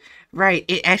alone. Right,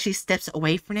 it actually steps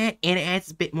away from that, and it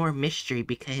adds a bit more mystery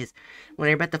because when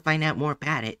they're about to find out more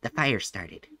about it, the fire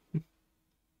started.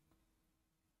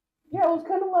 Yeah, it was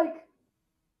kind of like,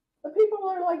 the people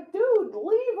are like, dude,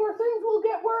 leave or things will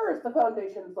get worse. The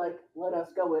Foundation's like, let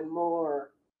us go in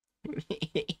more.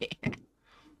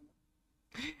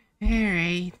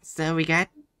 Alright, so we got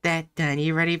that done. Are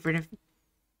you ready for the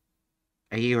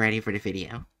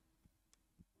video?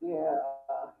 Yeah.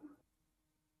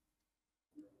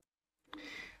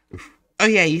 Oh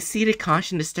yeah, you see the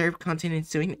caution, disturbed content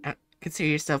ensuing. Consider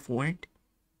yourself warned.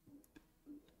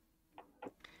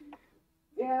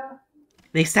 Yeah.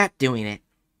 They stopped doing it.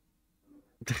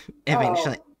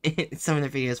 Eventually, some of the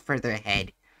videos further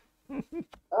ahead.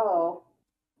 Oh.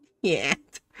 Yeah.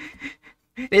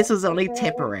 This was only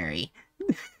temporary.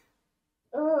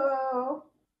 Oh.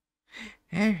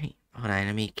 Alright, hold on,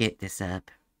 let me get this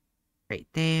up. Right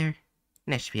there.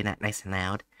 That should be nice and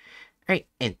loud. Alright,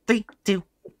 in 3, 2.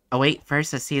 Oh wait,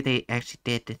 first let's see if they actually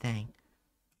did the thing.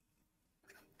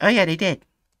 Oh yeah, they did.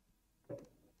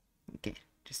 Okay,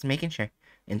 just making sure.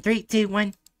 In 3, 2,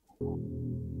 1.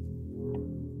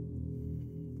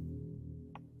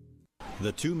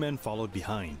 The two men followed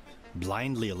behind,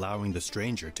 blindly allowing the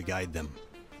stranger to guide them.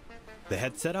 They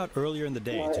had set out earlier in the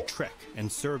day to trek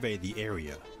and survey the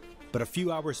area, but a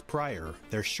few hours prior,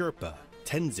 their Sherpa,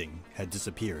 Tenzing, had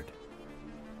disappeared.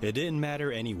 It didn't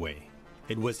matter anyway.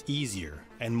 It was easier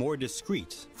and more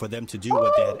discreet for them to do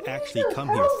what they had actually come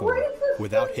here for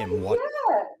without him watching.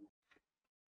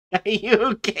 Are you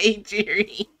okay,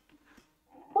 Jerry?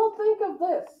 Well, think of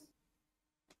this.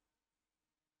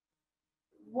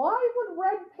 Why would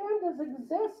red pandas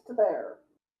exist there?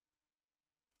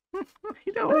 I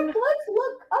don't know. Let's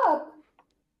look up.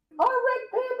 Are red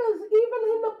pandas even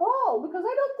in Nepal? Because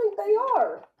I don't think they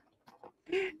are.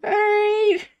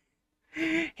 Alright.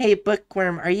 Hey,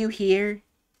 Bookworm, are you here?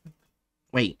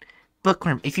 Wait,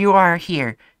 Bookworm, if you are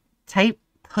here, type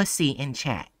pussy in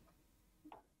chat.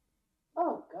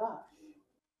 Oh, gosh.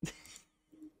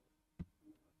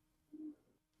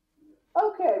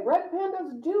 Okay, red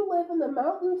pandas do live in the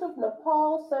mountains of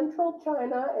Nepal, central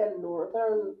China, and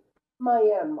northern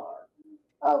Myanmar.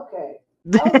 Okay.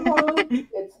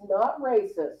 It's not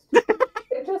racist.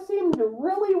 It just seemed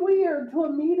really weird to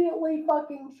immediately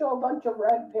fucking show a bunch of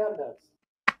red pandas.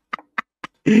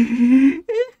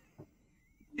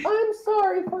 I'm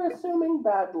sorry for assuming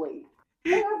badly.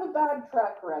 They have a bad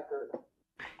track record.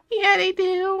 Yeah, they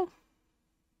do.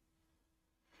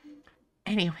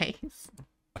 Anyways.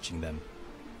 Watching them.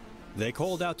 They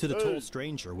called out to the tall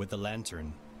stranger with the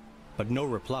lantern, but no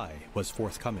reply was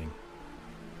forthcoming.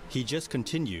 He just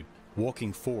continued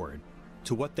walking forward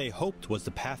to what they hoped was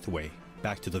the pathway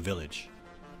back to the village.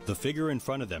 The figure in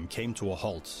front of them came to a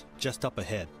halt just up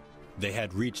ahead. They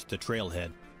had reached the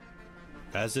trailhead.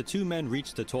 As the two men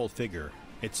reached the tall figure,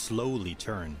 it slowly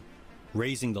turned,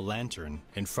 raising the lantern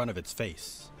in front of its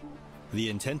face. The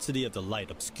intensity of the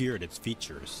light obscured its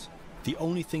features. The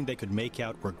only thing they could make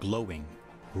out were glowing,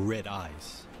 red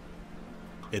eyes.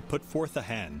 It put forth a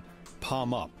hand,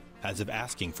 palm up, as if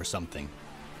asking for something.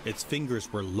 Its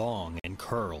fingers were long and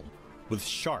curled, with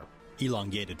sharp,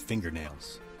 elongated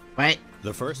fingernails. What?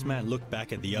 The first man looked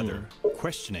back at the other,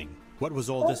 questioning what was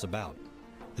all this about.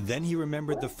 Then he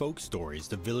remembered the folk stories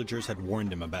the villagers had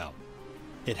warned him about.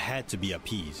 It had to be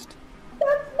appeased.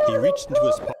 He reached into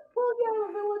his pocket. Well, yeah,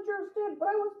 the villagers did, but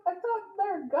I thought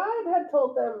their guide had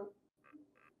told them.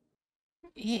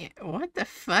 Yeah, what the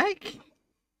fuck?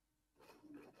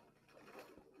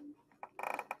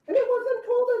 And it wasn't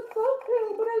told as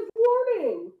folktale, but as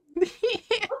warning.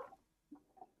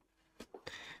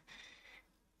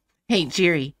 Hey,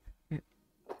 Jerry.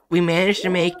 We managed to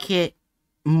make it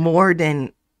more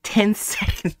than 10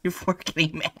 seconds before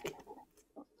getting mad.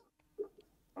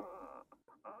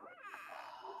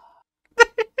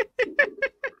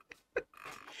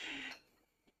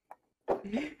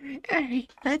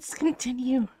 Alright, let's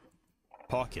continue.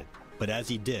 Pocket, but as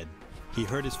he did, he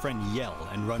heard his friend yell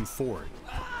and run forward,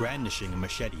 brandishing a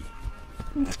machete.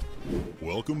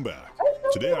 Welcome back.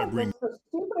 Today I bring the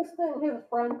stupidest thing his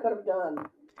friend could have done.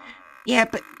 Yeah,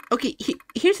 but, okay,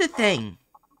 here's the thing.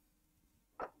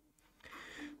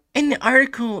 In the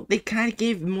article, they kind of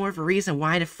gave more of a reason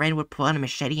why the friend would pull out a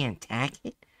machete and attack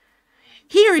it.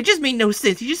 Here, it just made no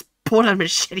sense. He just pulled out a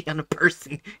machete on the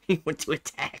person he went to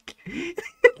attack.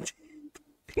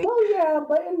 Well, yeah,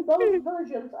 but in both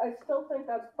versions, I still think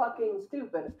that's fucking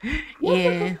stupid. Yes, Yeah.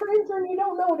 it's a stranger and you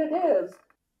don't know what it is.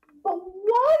 But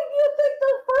why do you think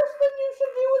the first thing you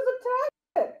should do is attack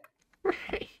it?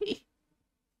 Right.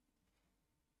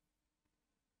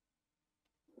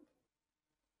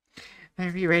 Are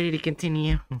you ready to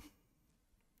continue?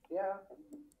 Yeah.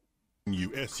 you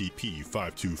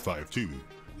SCP-5252,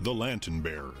 the Lantern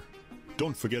Bearer.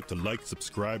 Don't forget to like,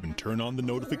 subscribe, and turn on the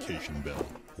notification bell.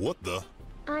 What the?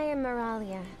 I am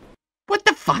Moralia. What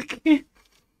the fuck?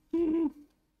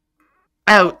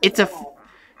 Oh, it's a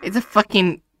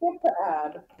fucking... Skip the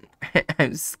ad.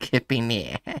 I'm skipping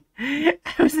it. I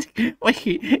was like,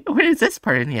 wait, what is this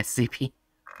part in the SCP?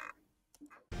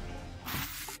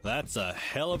 That's a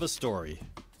hell of a story.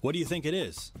 What do you think it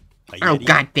is? A Oh, Yeti?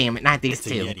 god damn it, not these It's a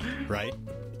two. Yeti, right?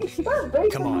 They're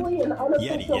basically Come on. an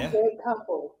unofficial Yeti, yeah? gay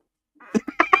couple.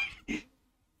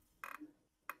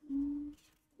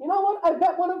 You know what? I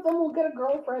bet one of them will get a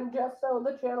girlfriend just so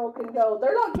the channel can go,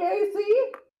 they're not gay,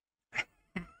 see?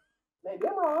 Maybe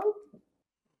I'm wrong.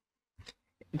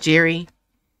 Jerry,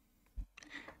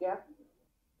 Yeah.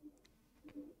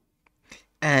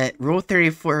 Rule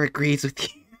 34 agrees with you.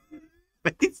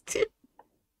 But these two...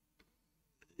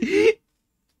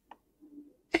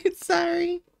 I'm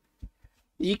sorry.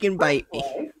 You can bite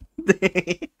me.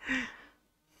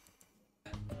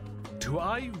 Do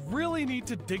I really need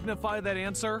to dignify that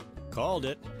answer? Called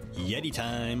it. Yeti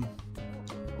time.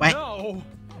 What? No,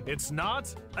 it's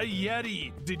not a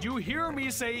Yeti. Did you hear me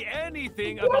say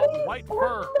anything about white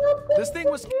fur? This thing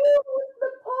was... With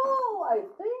Nepal, I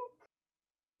think.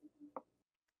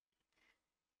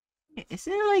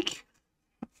 Isn't it like...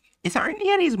 aren't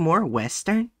Yetis more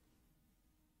Western?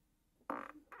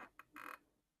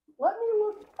 Let me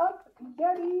look up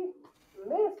Yeti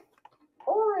myth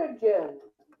origin.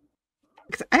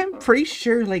 Cause I'm pretty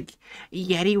sure like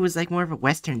Yeti was like more of a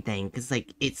Western thing, cause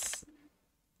like it's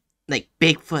like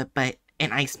Bigfoot but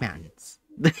in ice mountains.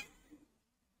 Let's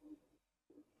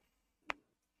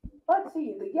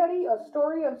see, the Yeti, a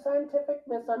story of scientific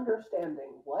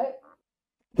misunderstanding. What?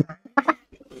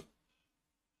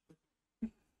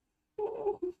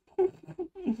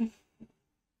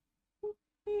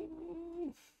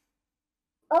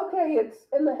 Okay, it's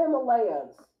in the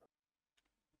Himalayas.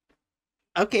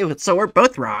 Okay, well, so we're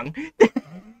both wrong.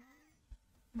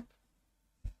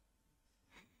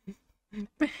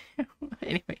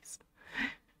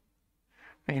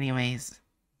 Anyways,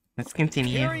 let's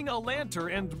continue. Carrying a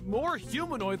lantern and more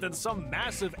humanoid than some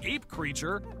massive ape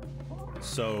creature.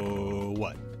 So,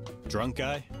 what? Drunk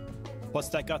guy? What's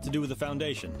that got to do with the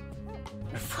Foundation?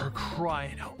 For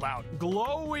crying out loud.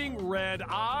 Glowing red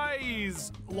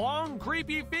eyes! Long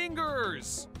creepy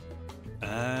fingers!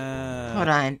 Hold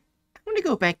on. I want to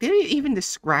go back. Did it even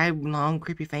describe long,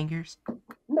 creepy fingers?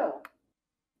 No.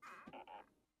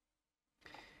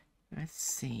 Let's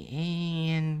see.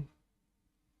 And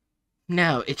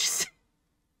no, it's just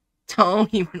tall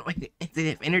humanoid of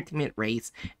entertainment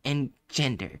race and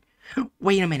gender.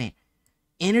 Wait a minute.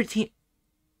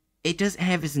 It doesn't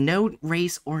have his no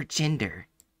race or gender.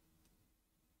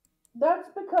 That's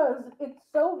because it's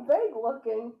so vague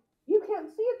looking, you can't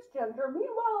see its gender.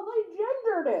 Meanwhile, they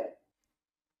gendered it.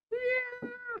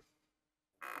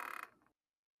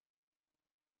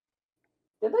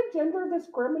 Did they gender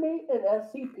discriminate in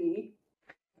SCP?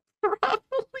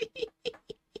 Probably.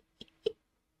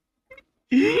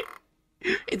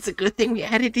 It's a good thing we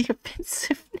added the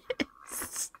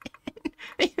offensiveness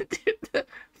into the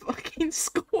fucking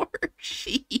score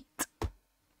sheet.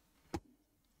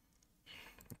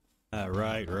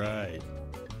 Right.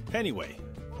 Anyway,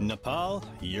 Nepal,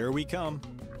 here we come.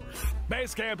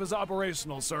 Base camp is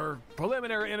operational, sir.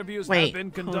 Preliminary interviews Wait, have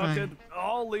been hold conducted.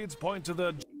 All leads point to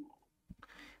the...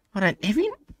 Hold on,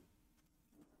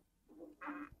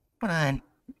 Hold on,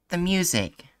 the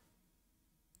music.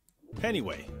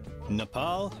 Anyway,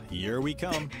 Nepal, here we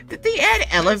come. Did they add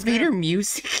elevator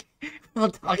music while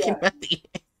talking about the...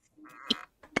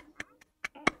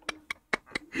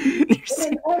 It's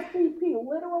an SCP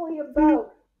literally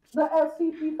about the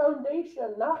SCP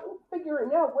Foundation not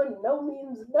figuring out when no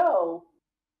means no.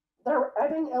 They're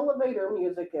adding elevator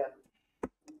music in.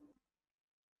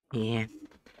 Yeah.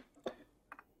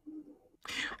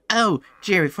 Oh,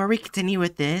 Jerry, before we continue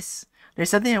with this, there's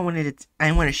something I want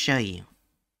to show you.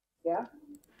 Yeah?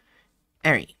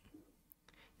 Alright.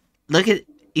 Look at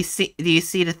do you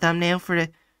see the thumbnail for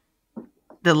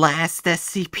the last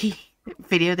SCP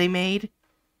video they made?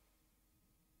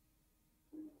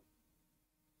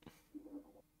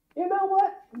 You know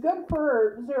what? Good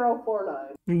for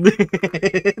 049.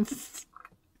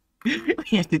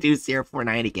 We have to do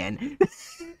 049 again.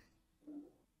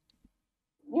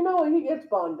 You know what? He gets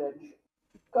bondage.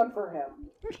 Good for him.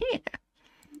 Yeah.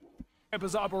 Camp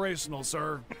is operational,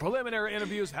 sir. Preliminary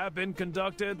interviews have been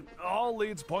conducted. All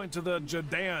leads point to the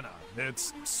Jadana.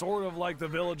 It's sort of like the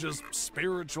village's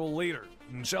spiritual leader.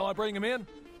 Shall I bring him in?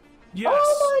 Yes,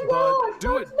 Oh my gosh! but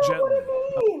do it That's not gently. what it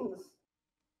means!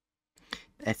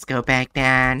 Let's go back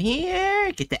down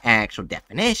here, get the actual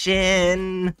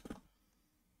definition.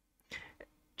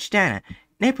 Jadana,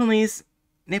 Nepalese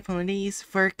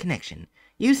for connection.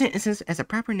 Use an instance as a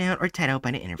proper noun or title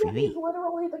by the Yeah, interviewee. he's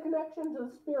literally the connection to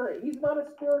the spirit. He's not a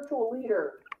spiritual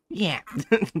leader. Yeah.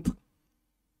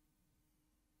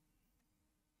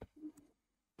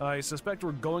 I suspect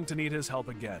we're going to need his help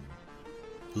again.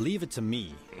 Leave it to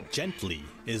me. Gently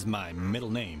is my middle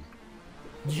name.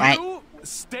 What? You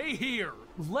stay here.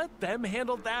 Let them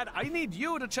handle that. I need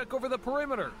you to check over the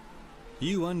perimeter.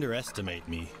 You underestimate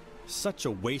me. Such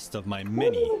a waste of my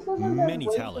Maybe many, this isn't as many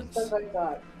racist talents. as I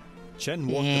thought. Chen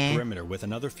walked Yeah. the perimeter with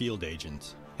another field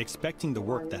agent, expecting the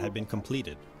work that had been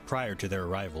completed prior to their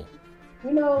arrival.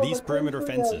 You know, These the perimeter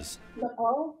country of fences.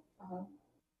 Nepal?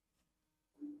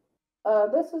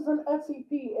 This is an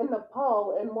SCP in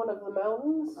Nepal in one of the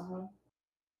mountains.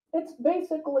 It's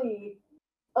basically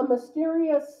a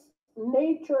mysterious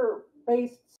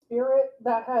nature-based spirit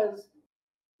that has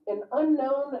an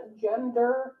unknown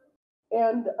gender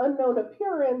and unknown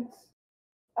appearance,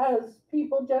 as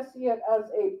people just see it as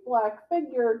a black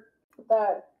figure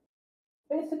that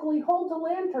basically holds a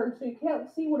lantern so you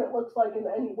can't see what it looks like in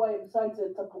any way besides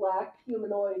it's a black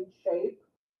humanoid shape.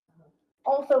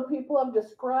 Also, people have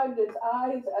described its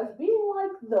eyes as being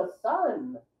like the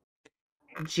sun.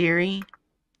 Jerry,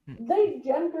 They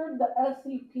gendered the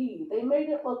SCP. They made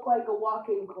it look like a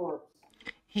walking corpse.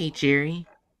 Hey, Jerry.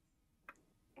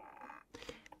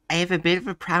 I have a bit of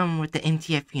a problem with the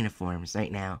MTF uniforms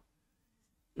right now.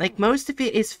 Like, most of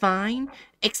it is fine,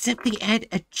 except they add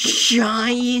a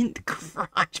giant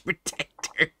crotch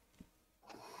protector.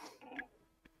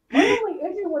 My only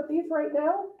issue with these right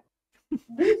now,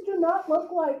 these do not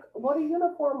look like what a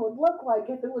uniform would look like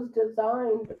if it was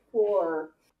designed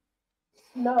for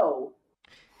snow.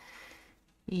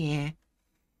 Yeah.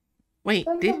 Wait,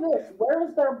 Think of this.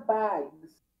 Where's their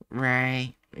bags?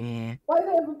 Right, yeah. Why do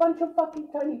they have a bunch of fucking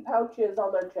tiny pouches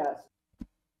on their chest?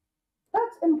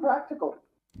 That's impractical.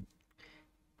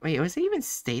 Wait, was it even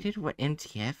stated what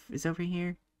MTF is over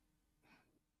here?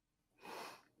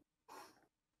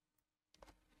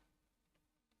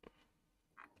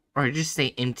 Or just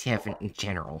say MTF in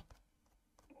general?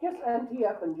 Just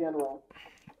MTF in general.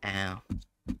 Oh.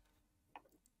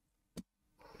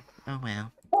 Oh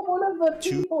well. But one of the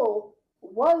people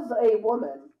was a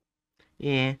woman.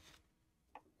 Yeah.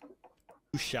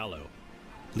 Too shallow.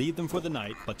 Leave them for the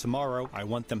night, but tomorrow I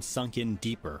want them sunk in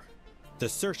deeper. The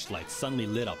searchlight suddenly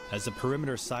lit up as the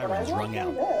perimeter sirens rung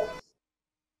out.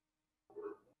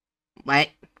 What?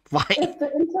 What? If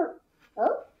the huh?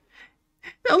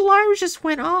 The alarms just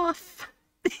went off.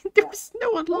 There was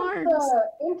no alarms.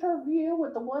 If the interview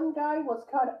with the one guy was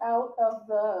cut out of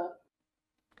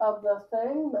the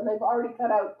thing, then they've already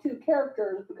cut out 2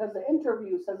 characters because the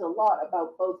interview says a lot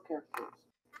about both characters.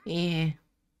 Yeah.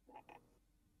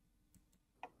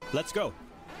 Let's go.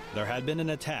 There had been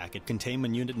an attack at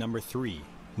Containment Unit Number 3,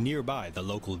 nearby the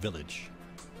local village.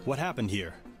 What happened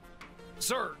here?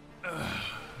 Sir,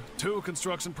 2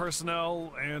 construction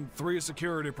personnel and 3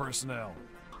 security personnel.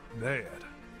 Dead.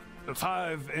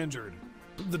 5 injured.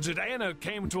 The Jadana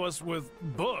came to us with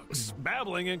books,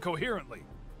 babbling incoherently.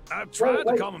 I tried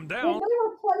to calm them down. Did they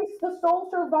replace the sole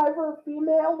survivor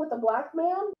female with a black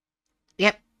man?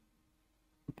 Yep.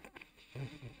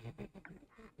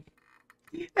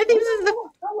 I think this is the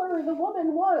what color the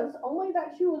woman was, only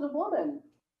that she was a woman.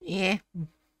 Yeah.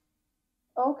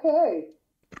 Okay.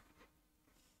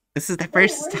 This is the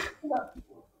first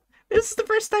This is the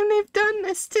first time they've done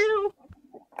this too.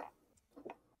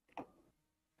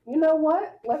 You know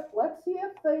what? Let's see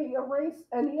if they erase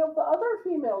any of the other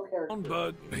female characters.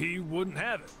 But he wouldn't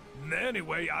have it.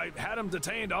 Anyway, I had him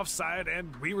detained off-site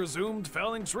and we resumed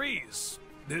felling trees.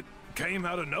 It came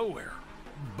out of nowhere.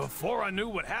 Before I knew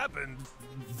what happened,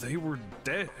 they were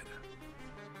dead.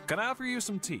 Can I offer you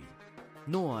some tea?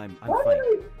 No, I'm Why fine. do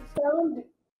I sound...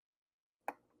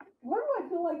 Why do I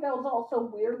feel like that was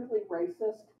also weirdly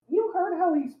racist? You heard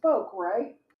how he spoke,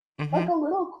 right? Mm-hmm. Like a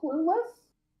little clueless?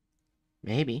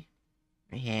 Maybe.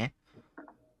 Yeah.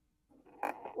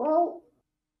 Well,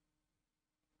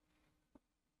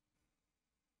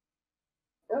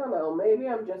 I don't know. Maybe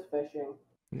I'm just fishing.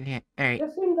 Yeah. Alright. It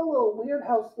just seemed a little weird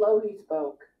how slow he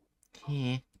spoke.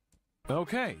 Yeah.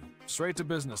 Okay, straight to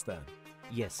business then.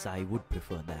 Yes, I would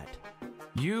prefer that.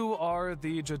 You are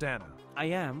the Jadana. I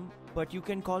am, but you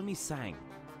can call me Sang.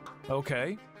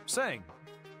 Okay, Sang.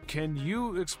 Can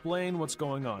you explain what's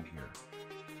going on here?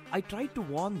 I tried to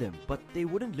warn them, but they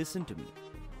wouldn't listen to me.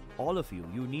 All of you,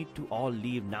 you need to all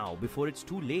leave now before it's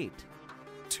too late.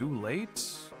 Too late?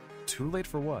 Too late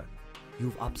for what?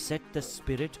 You've upset the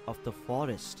spirit of the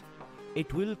forest.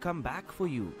 It will come back for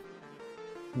you.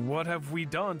 What have we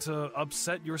done to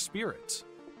upset your spirit?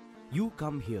 You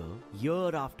come here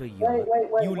year after year.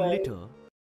 Wait, you wait. litter.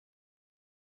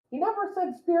 He never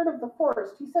said spirit of the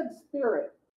forest. He said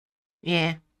spirit.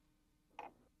 Yeah.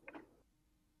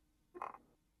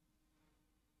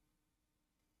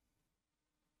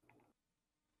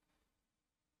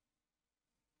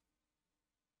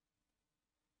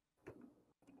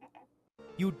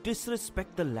 You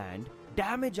disrespect the land,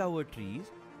 damage our trees.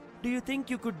 Do you think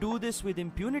you could do this with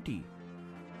impunity?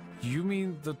 You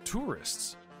mean the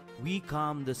tourists? We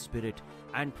calm the spirit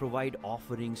and provide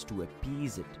offerings to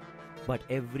appease it. But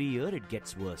every year it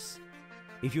gets worse.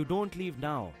 If you don't leave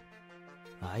now,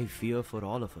 I fear for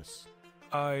all of us.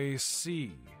 I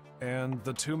see. And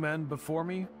the 2 men before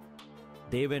me?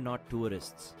 They were not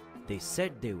tourists. They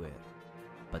said they were,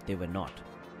 but they were not.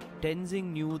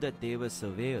 Tenzing knew that they were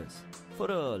surveyors for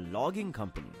a logging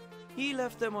company. He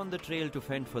left them on the trail to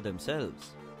fend for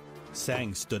themselves.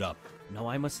 Sang stood up. Now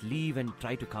I must leave and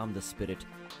try to calm the spirit.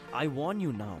 I warn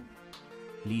you now.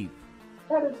 Leave.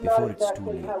 That is Before not it's too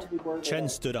exactly how late. he worded Chen it.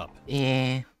 stood up.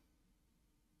 Yeah.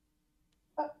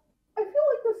 I feel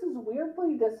like this is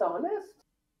weirdly dishonest.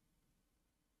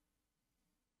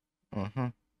 Mm-hmm.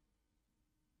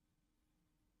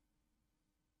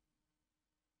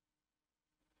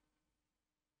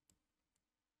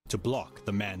 to block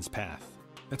the man's path.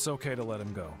 It's okay to let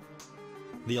him go.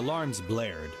 The alarms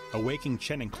blared, awaking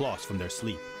Chen and Klaus from their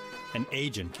sleep. An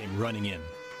agent came running in.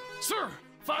 Sir,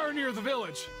 fire near the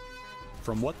village.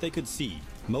 From what they could see,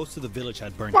 most of the village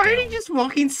had burned Why down. are they just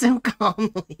walking so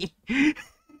calmly?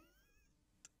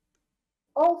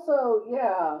 Also,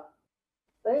 yeah,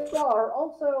 they are.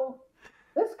 Also,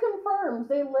 this confirms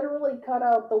they literally cut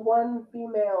out the one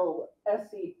female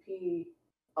SCP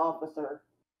officer.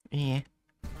 Yeah.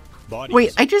 Bodies.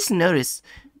 Wait, I just noticed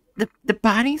the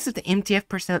bodies of the MTF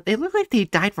personnel, they look like they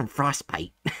died from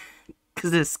frostbite.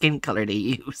 Because of the skin color they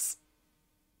use.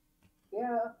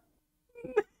 Yeah.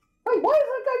 Wait, why is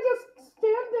that guy just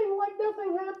standing like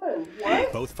nothing happened?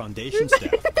 What? Both Foundation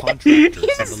staff, contractors, He's and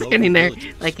just the standing local there,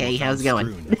 villagers like, hey, were how's it found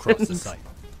going? strewn across the site.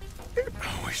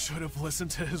 Oh, we should have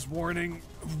listened to his warning.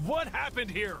 What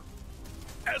happened here?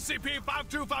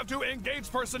 SCP-5252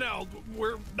 engaged personnel.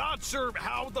 We're not sure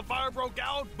how the fire broke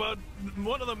out, but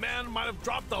one of the men might have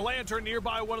dropped the lantern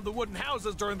nearby one of the wooden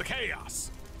houses during the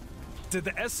chaos. Did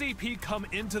the SCP come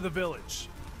into the village?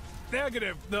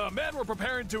 Negative. The men were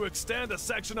preparing to extend a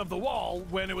section of the wall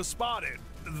when it was spotted.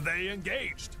 They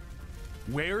engaged.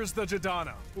 Where's the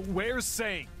Jadana? Where's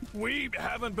Sane? We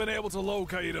haven't been able to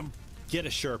locate him. Get a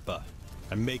Sherpa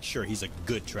and make sure he's a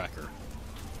good tracker.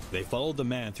 They followed the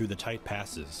man through the tight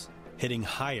passes, hitting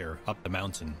higher up the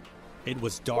mountain. It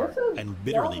was dark This is and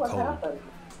bitterly not what cold. happened.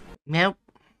 Nope.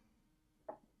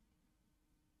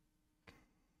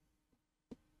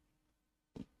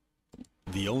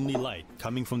 The only light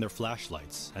coming from their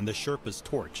flashlights and the Sherpa's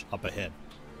torch up ahead.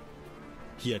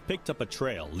 He had picked up a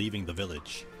trail leaving the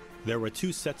village. There were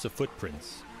two sets of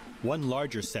footprints, one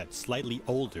larger set slightly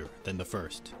older than the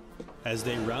first. As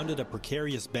they rounded a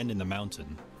precarious bend in the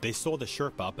mountain, they saw the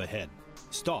Sherpa up ahead,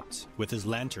 stopped with his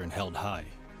lantern held high.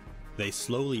 They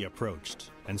slowly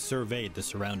approached and surveyed the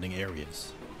surrounding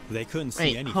areas. They couldn't see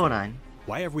Wait, anything. hold on.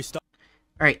 Why have we stopped?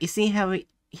 Alright, you see how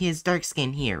he has dark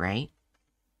skin here, right?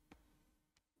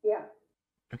 Yeah.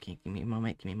 Okay, give me a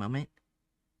moment, give me a moment.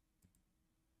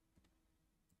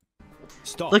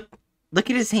 Stop. Look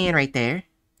at his hand right there.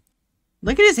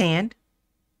 Look at his hand.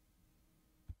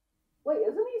 Wait,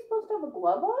 isn't he supposed to have a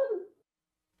glove on?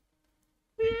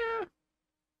 Yeah.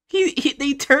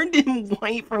 They turned him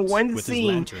white for one With his scene,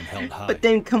 lantern held high. but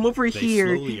then come over They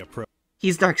here, slowly approached.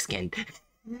 he's dark skinned.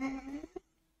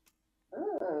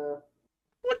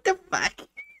 What the fuck?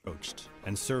 Approached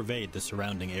and surveyed the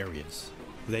surrounding areas.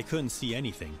 They couldn't see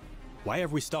anything. Why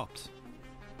have we stopped?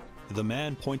 The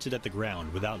man pointed at the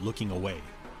ground without looking away.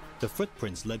 The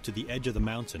footprints led to the edge of the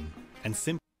mountain and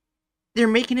simply They're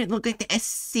making it look like the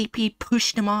SCP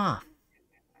pushed him off.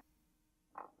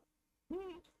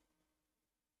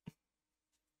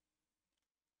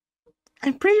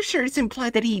 I'm pretty sure it's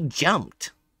implied that he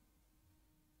jumped.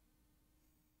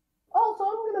 Also,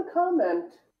 I'm gonna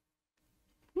comment.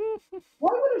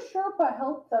 Why would a Sherpa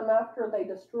help them after they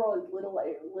destroyed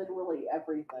literally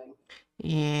everything?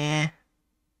 Yeah.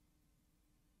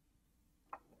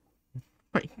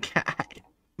 My god.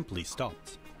 simply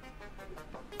stopped.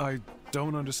 I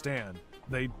don't understand.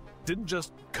 They didn't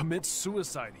just commit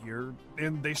suicide here,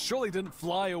 and they surely didn't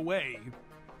fly away.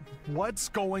 What's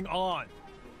going on?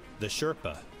 The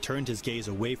Sherpa turned his gaze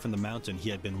away from the mountain he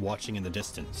had been watching in the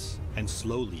distance and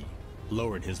slowly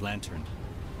lowered his lantern.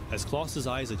 As Klaus's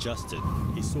eyes adjusted,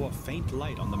 he saw a faint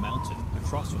light on the mountain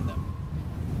across from them.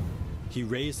 He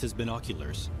raised his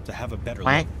binoculars to have a better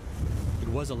What? look. It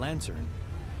was a lantern.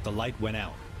 The light went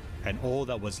out, and all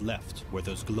that was left were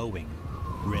those glowing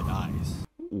red eyes.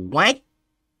 What?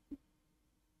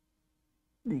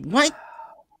 What?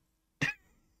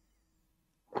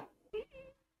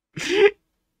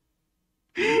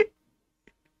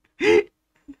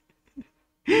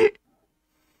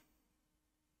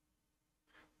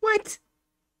 What?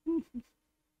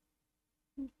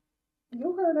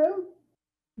 You heard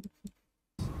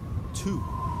him. 2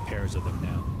 pairs of them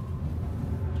now.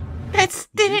 That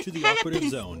Due didn't to the operative happen.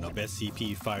 zone of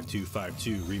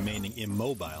SCP-5252 remaining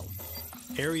immobile,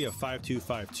 Area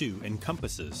 5252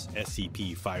 encompasses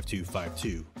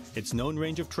SCP-5252, its known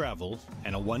range of travel,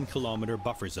 and a 1-kilometer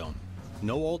buffer zone.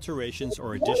 No alterations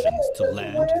or additions to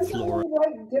land, flora.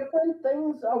 Write different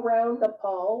things around a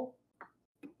pole.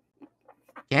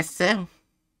 Guess so.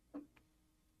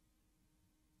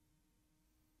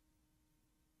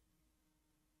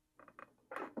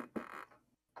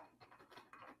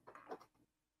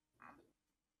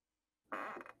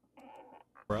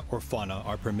 or fauna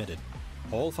are permitted.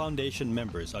 All Foundation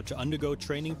members are to undergo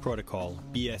training protocol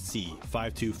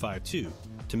BSC-5252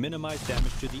 to minimize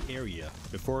damage to the area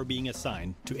before being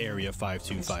assigned to Area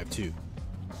 5252.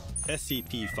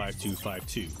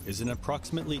 SCP-5252 is an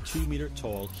approximately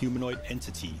 2-meter-tall humanoid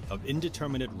entity of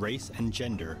indeterminate race and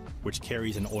gender which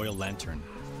carries an oil lantern.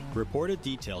 Reported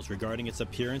details regarding its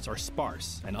appearance are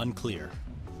sparse and unclear.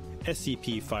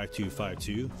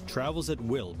 SCP-5252 travels at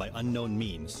will by unknown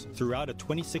means throughout a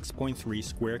 26.3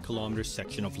 square kilometer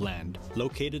section of land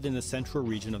located in the central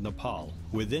region of Nepal,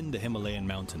 within the Himalayan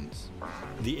mountains.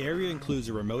 The area includes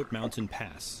a remote mountain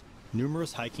pass,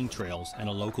 numerous hiking trails, and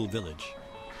a local village.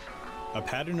 A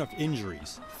pattern of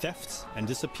injuries, thefts, and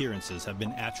disappearances have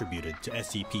been attributed to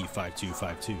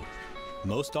SCP-5252,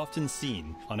 most often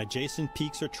seen on adjacent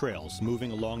peaks or trails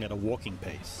moving along at a walking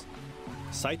pace.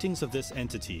 Sightings of this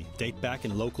entity date back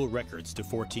in local records to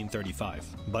 1435,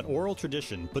 but oral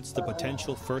tradition puts the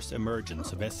potential first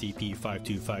emergence of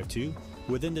SCP-5252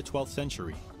 within the 12th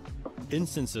century.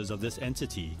 Instances of this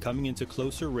entity coming into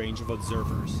closer range of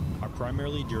observers are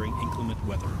primarily during inclement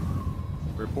weather.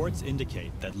 Reports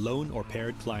indicate that lone or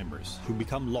paired climbers who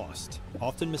become lost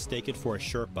often mistake it for a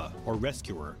Sherpa or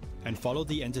rescuer and follow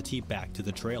the entity back to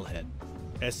the trailhead.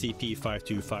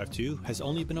 SCP-5252 has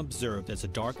only been observed as a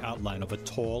dark outline of a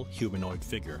tall humanoid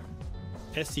figure.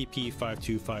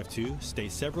 SCP-5252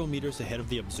 stays several meters ahead of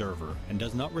the observer and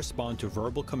does not respond to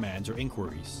verbal commands or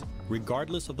inquiries,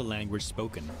 regardless of the language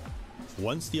spoken.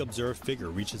 Once the observed figure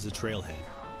reaches the trailhead,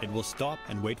 it will stop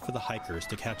and wait for the hikers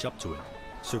to catch up to it.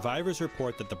 Survivors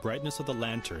report that the brightness of the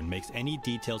lantern makes any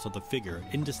details of the figure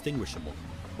indistinguishable,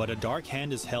 but a dark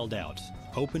hand is held out,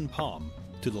 open palm,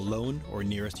 to the lone or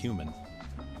nearest human.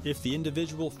 If the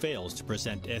individual fails to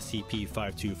present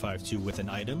SCP-5252 with an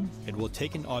item, it will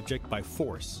take an object by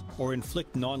force or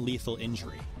inflict non-lethal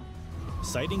injury.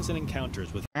 Sightings and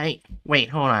encounters with— Hey, wait,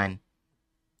 hold on.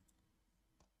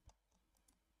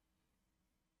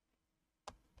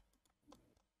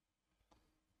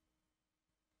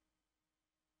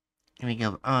 Let me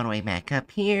go all the way back up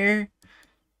here.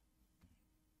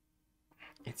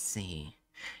 Let's see.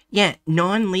 Yeah,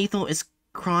 non-lethal is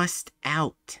crossed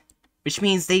out, which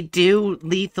means they do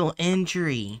lethal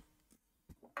injury.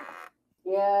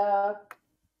 Yeah.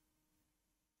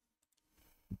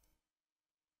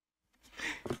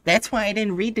 That's why I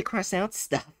didn't read the cross out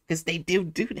stuff, because they do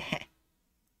that.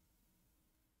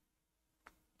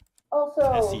 Also,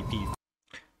 SCP.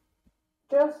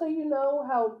 just so you know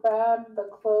how bad the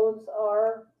clothes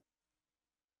are,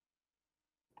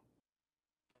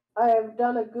 I have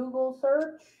done a Google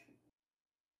search,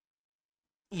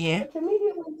 Yeah. which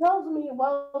immediately tells me,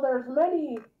 well, there's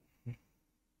many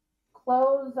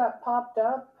clothes that popped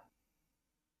up.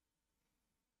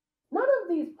 None of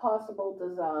these possible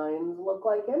designs look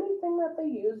like anything that they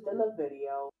used in the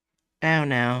video. Oh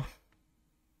no.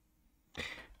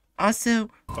 Also,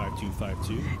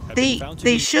 5252 have they been found to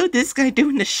they be— showed this guy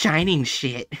doing the Shining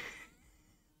shit.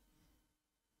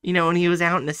 You know, when he was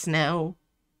out in the snow.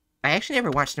 I actually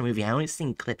never watched the movie. I only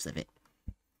seen clips of it.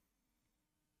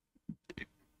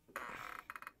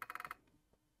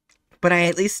 But I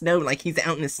at least know, like, he's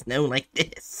out in the snow like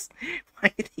this.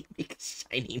 Why did he make a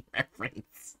Shining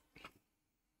reference?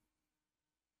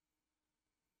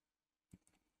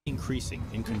 increasing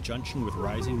in conjunction with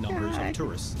rising numbers of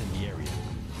tourists in the area.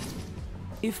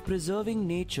 If preserving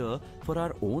nature for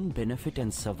our own benefit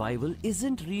and survival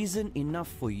isn't reason enough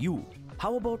for you,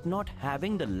 how about not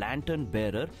having the lantern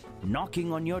bearer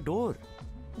knocking on your door?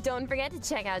 Don't forget to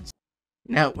check out.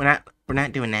 No, we're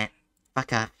not doing that.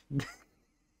 Fuck off.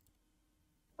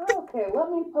 Okay, let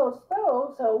me post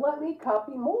those, so let me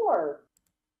copy more.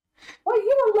 Wait,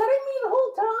 you were letting me the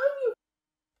whole time?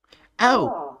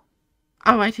 You...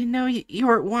 Oh, I didn't know you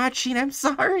weren't watching. I'm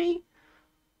sorry.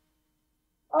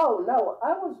 Oh, no,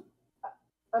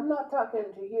 I'm not talking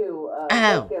to you. Oh.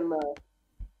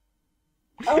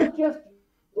 I was just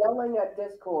yelling at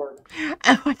Discord.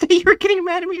 Oh, I thought you were getting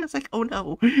mad at me. I was like, oh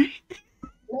no.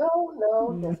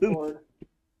 No, Discord.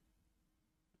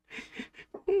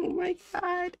 Oh my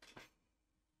god.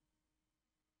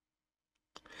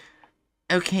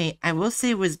 Okay, I will say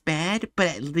it was bad, but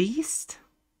at least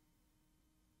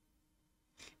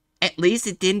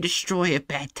it didn't destroy a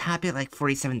bad topic like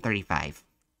 4735.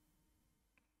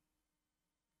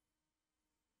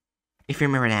 If you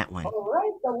remember that one.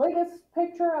 Alright, the latest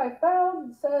picture I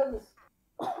found says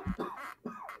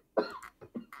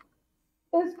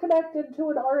is connected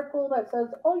to an article that says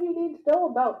all you need to know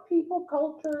about people,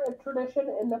 culture, and tradition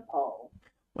in Nepal.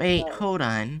 Wait, hold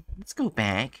on. Let's go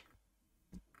back.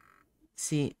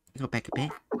 See, go back a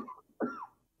bit.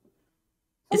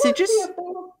 Is it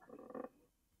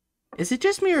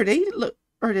just me, or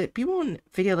the people in the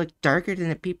video look darker than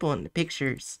the people in the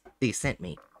pictures they sent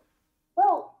me?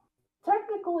 Well,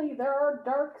 technically there are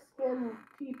dark-skinned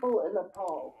people in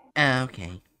Nepal. Oh,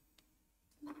 okay.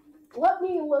 let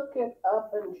me look it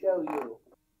up and show you.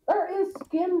 There is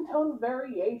skin tone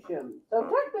variation, so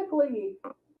technically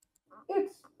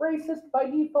it's racist by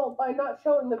default by not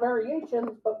showing the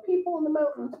variations, but people in the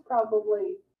mountains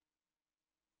probably.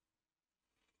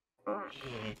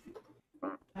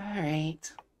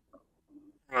 Alright.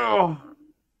 Oh.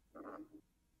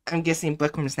 I'm guessing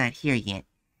Bookworm's not here yet.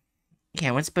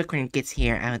 Yeah, once Bookworm gets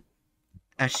here,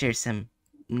 I'll share some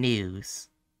news.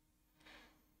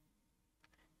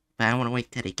 But I want to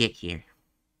wait till they get here.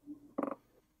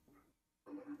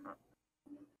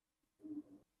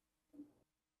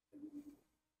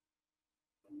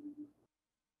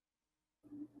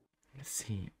 Let's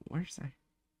see, where's I?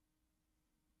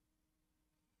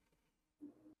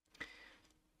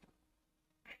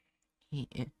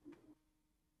 Yeah.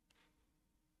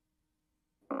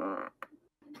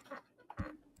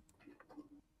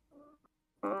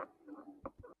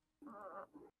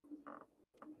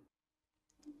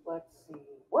 Let's see.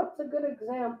 What's a good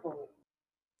example?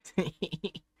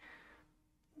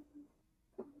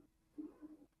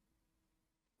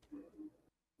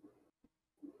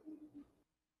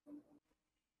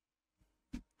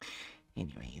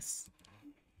 Anyways.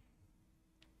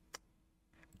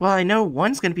 Well, I know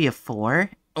one's gonna be a 4.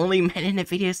 Only men in a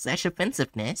video /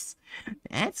 offensiveness.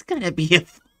 That's gonna be a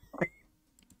 4.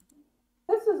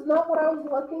 This is not what I was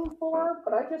looking for,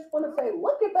 but I just want to say,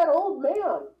 look at that old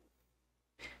man.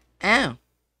 Oh.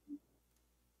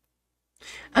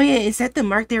 Oh yeah, is that the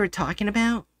mark they were talking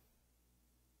about?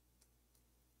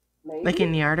 Maybe? Like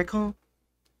in the article?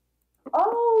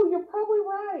 Oh, you're probably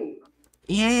right.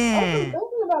 I Yeah. wasn't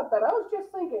thinking about that. I was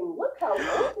just thinking, look how old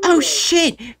he Oh is.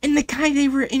 shit! And the guy they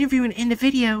were interviewing in the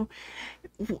video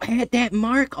had that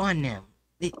mark on them.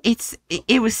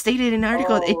 It was stated in the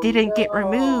article it didn't get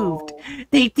removed.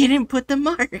 They didn't put the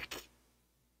mark.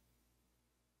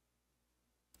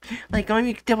 Like, let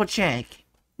me double check.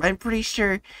 I'm pretty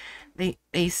sure they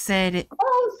said it.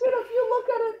 Oh shit, if you look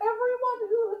at it,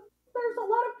 there's a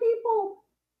lot of people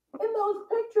in those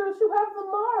pictures who have the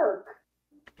mark.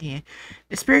 Yeah.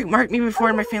 The spirit marked me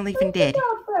before my family even did.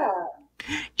 About that.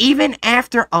 Even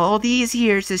after all these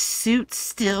years, the suit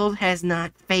still has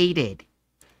not faded.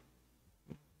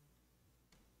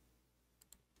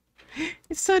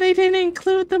 So they didn't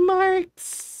include the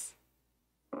marks.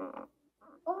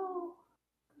 Oh.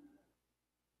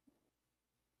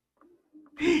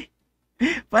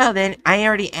 Well then, I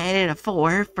already added a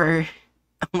 4 for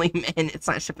only men. It's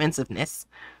not offensiveness.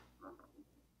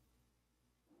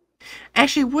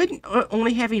 Actually, wouldn't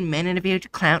only having men in a video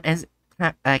count as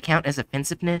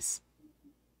offensiveness?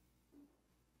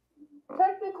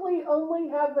 Technically, only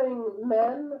having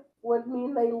men would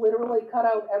mean they literally cut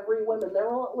out every woman. There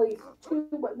were at least 2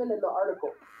 women in the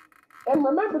article. And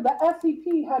remember, the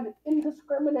SCP had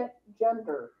indiscriminate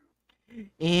gender.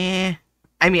 Yeah.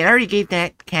 I mean, I already gave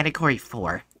that category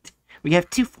 4. We have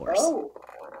 2 4s. Oh.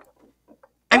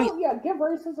 I mean, yeah, give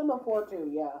racism a 4 too,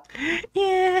 yeah.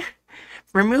 Yeah.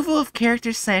 Removal of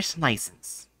character /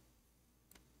 license.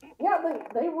 Yeah,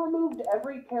 they removed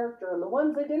every character, and the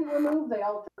ones they didn't remove, they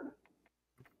altered.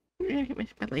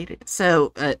 Related.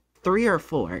 So, 3 or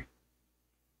 4?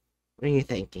 What are you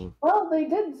thinking? Well, they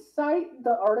did cite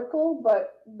the article,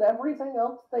 but everything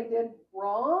else they did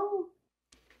wrong.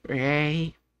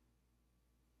 Right.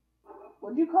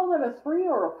 Would you call that a 3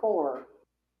 or a 4?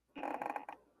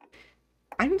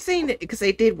 I'm saying that because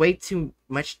they did way too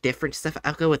much different stuff,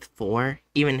 I'll go with 4,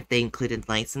 even if they included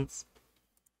license.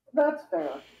 That's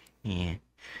fair. Yeah.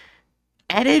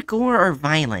 Added gore or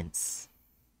violence?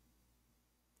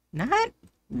 Not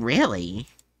really.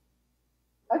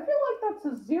 I feel like that's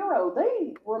a 0.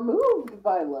 They removed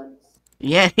violence.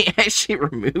 Yeah, they actually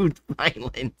removed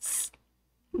violence.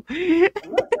 I'm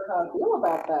not sure how I feel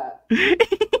about that.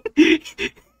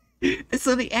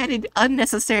 So they added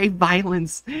unnecessary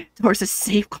violence towards a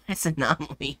safe class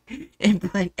anomaly,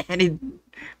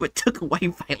 but took away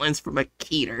violence from a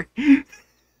Keter.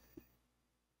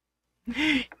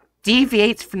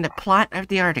 Deviates from the plot of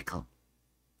the article.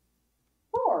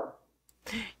 4.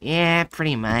 Yeah,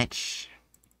 pretty much.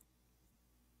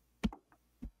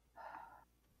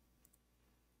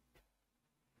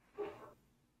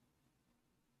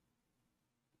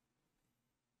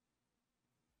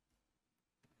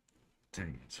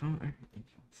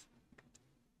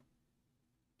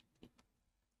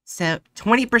 So,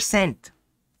 20%.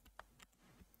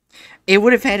 It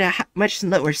would have had a much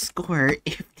lower score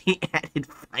if they added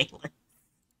violence.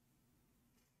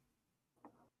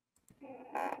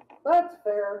 That's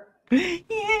fair.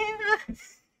 Yeah.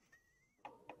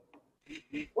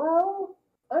 Well,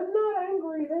 I'm not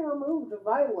angry they removed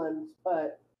violence,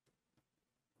 but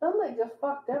then they just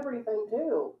fucked everything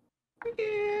too.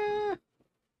 Yeah.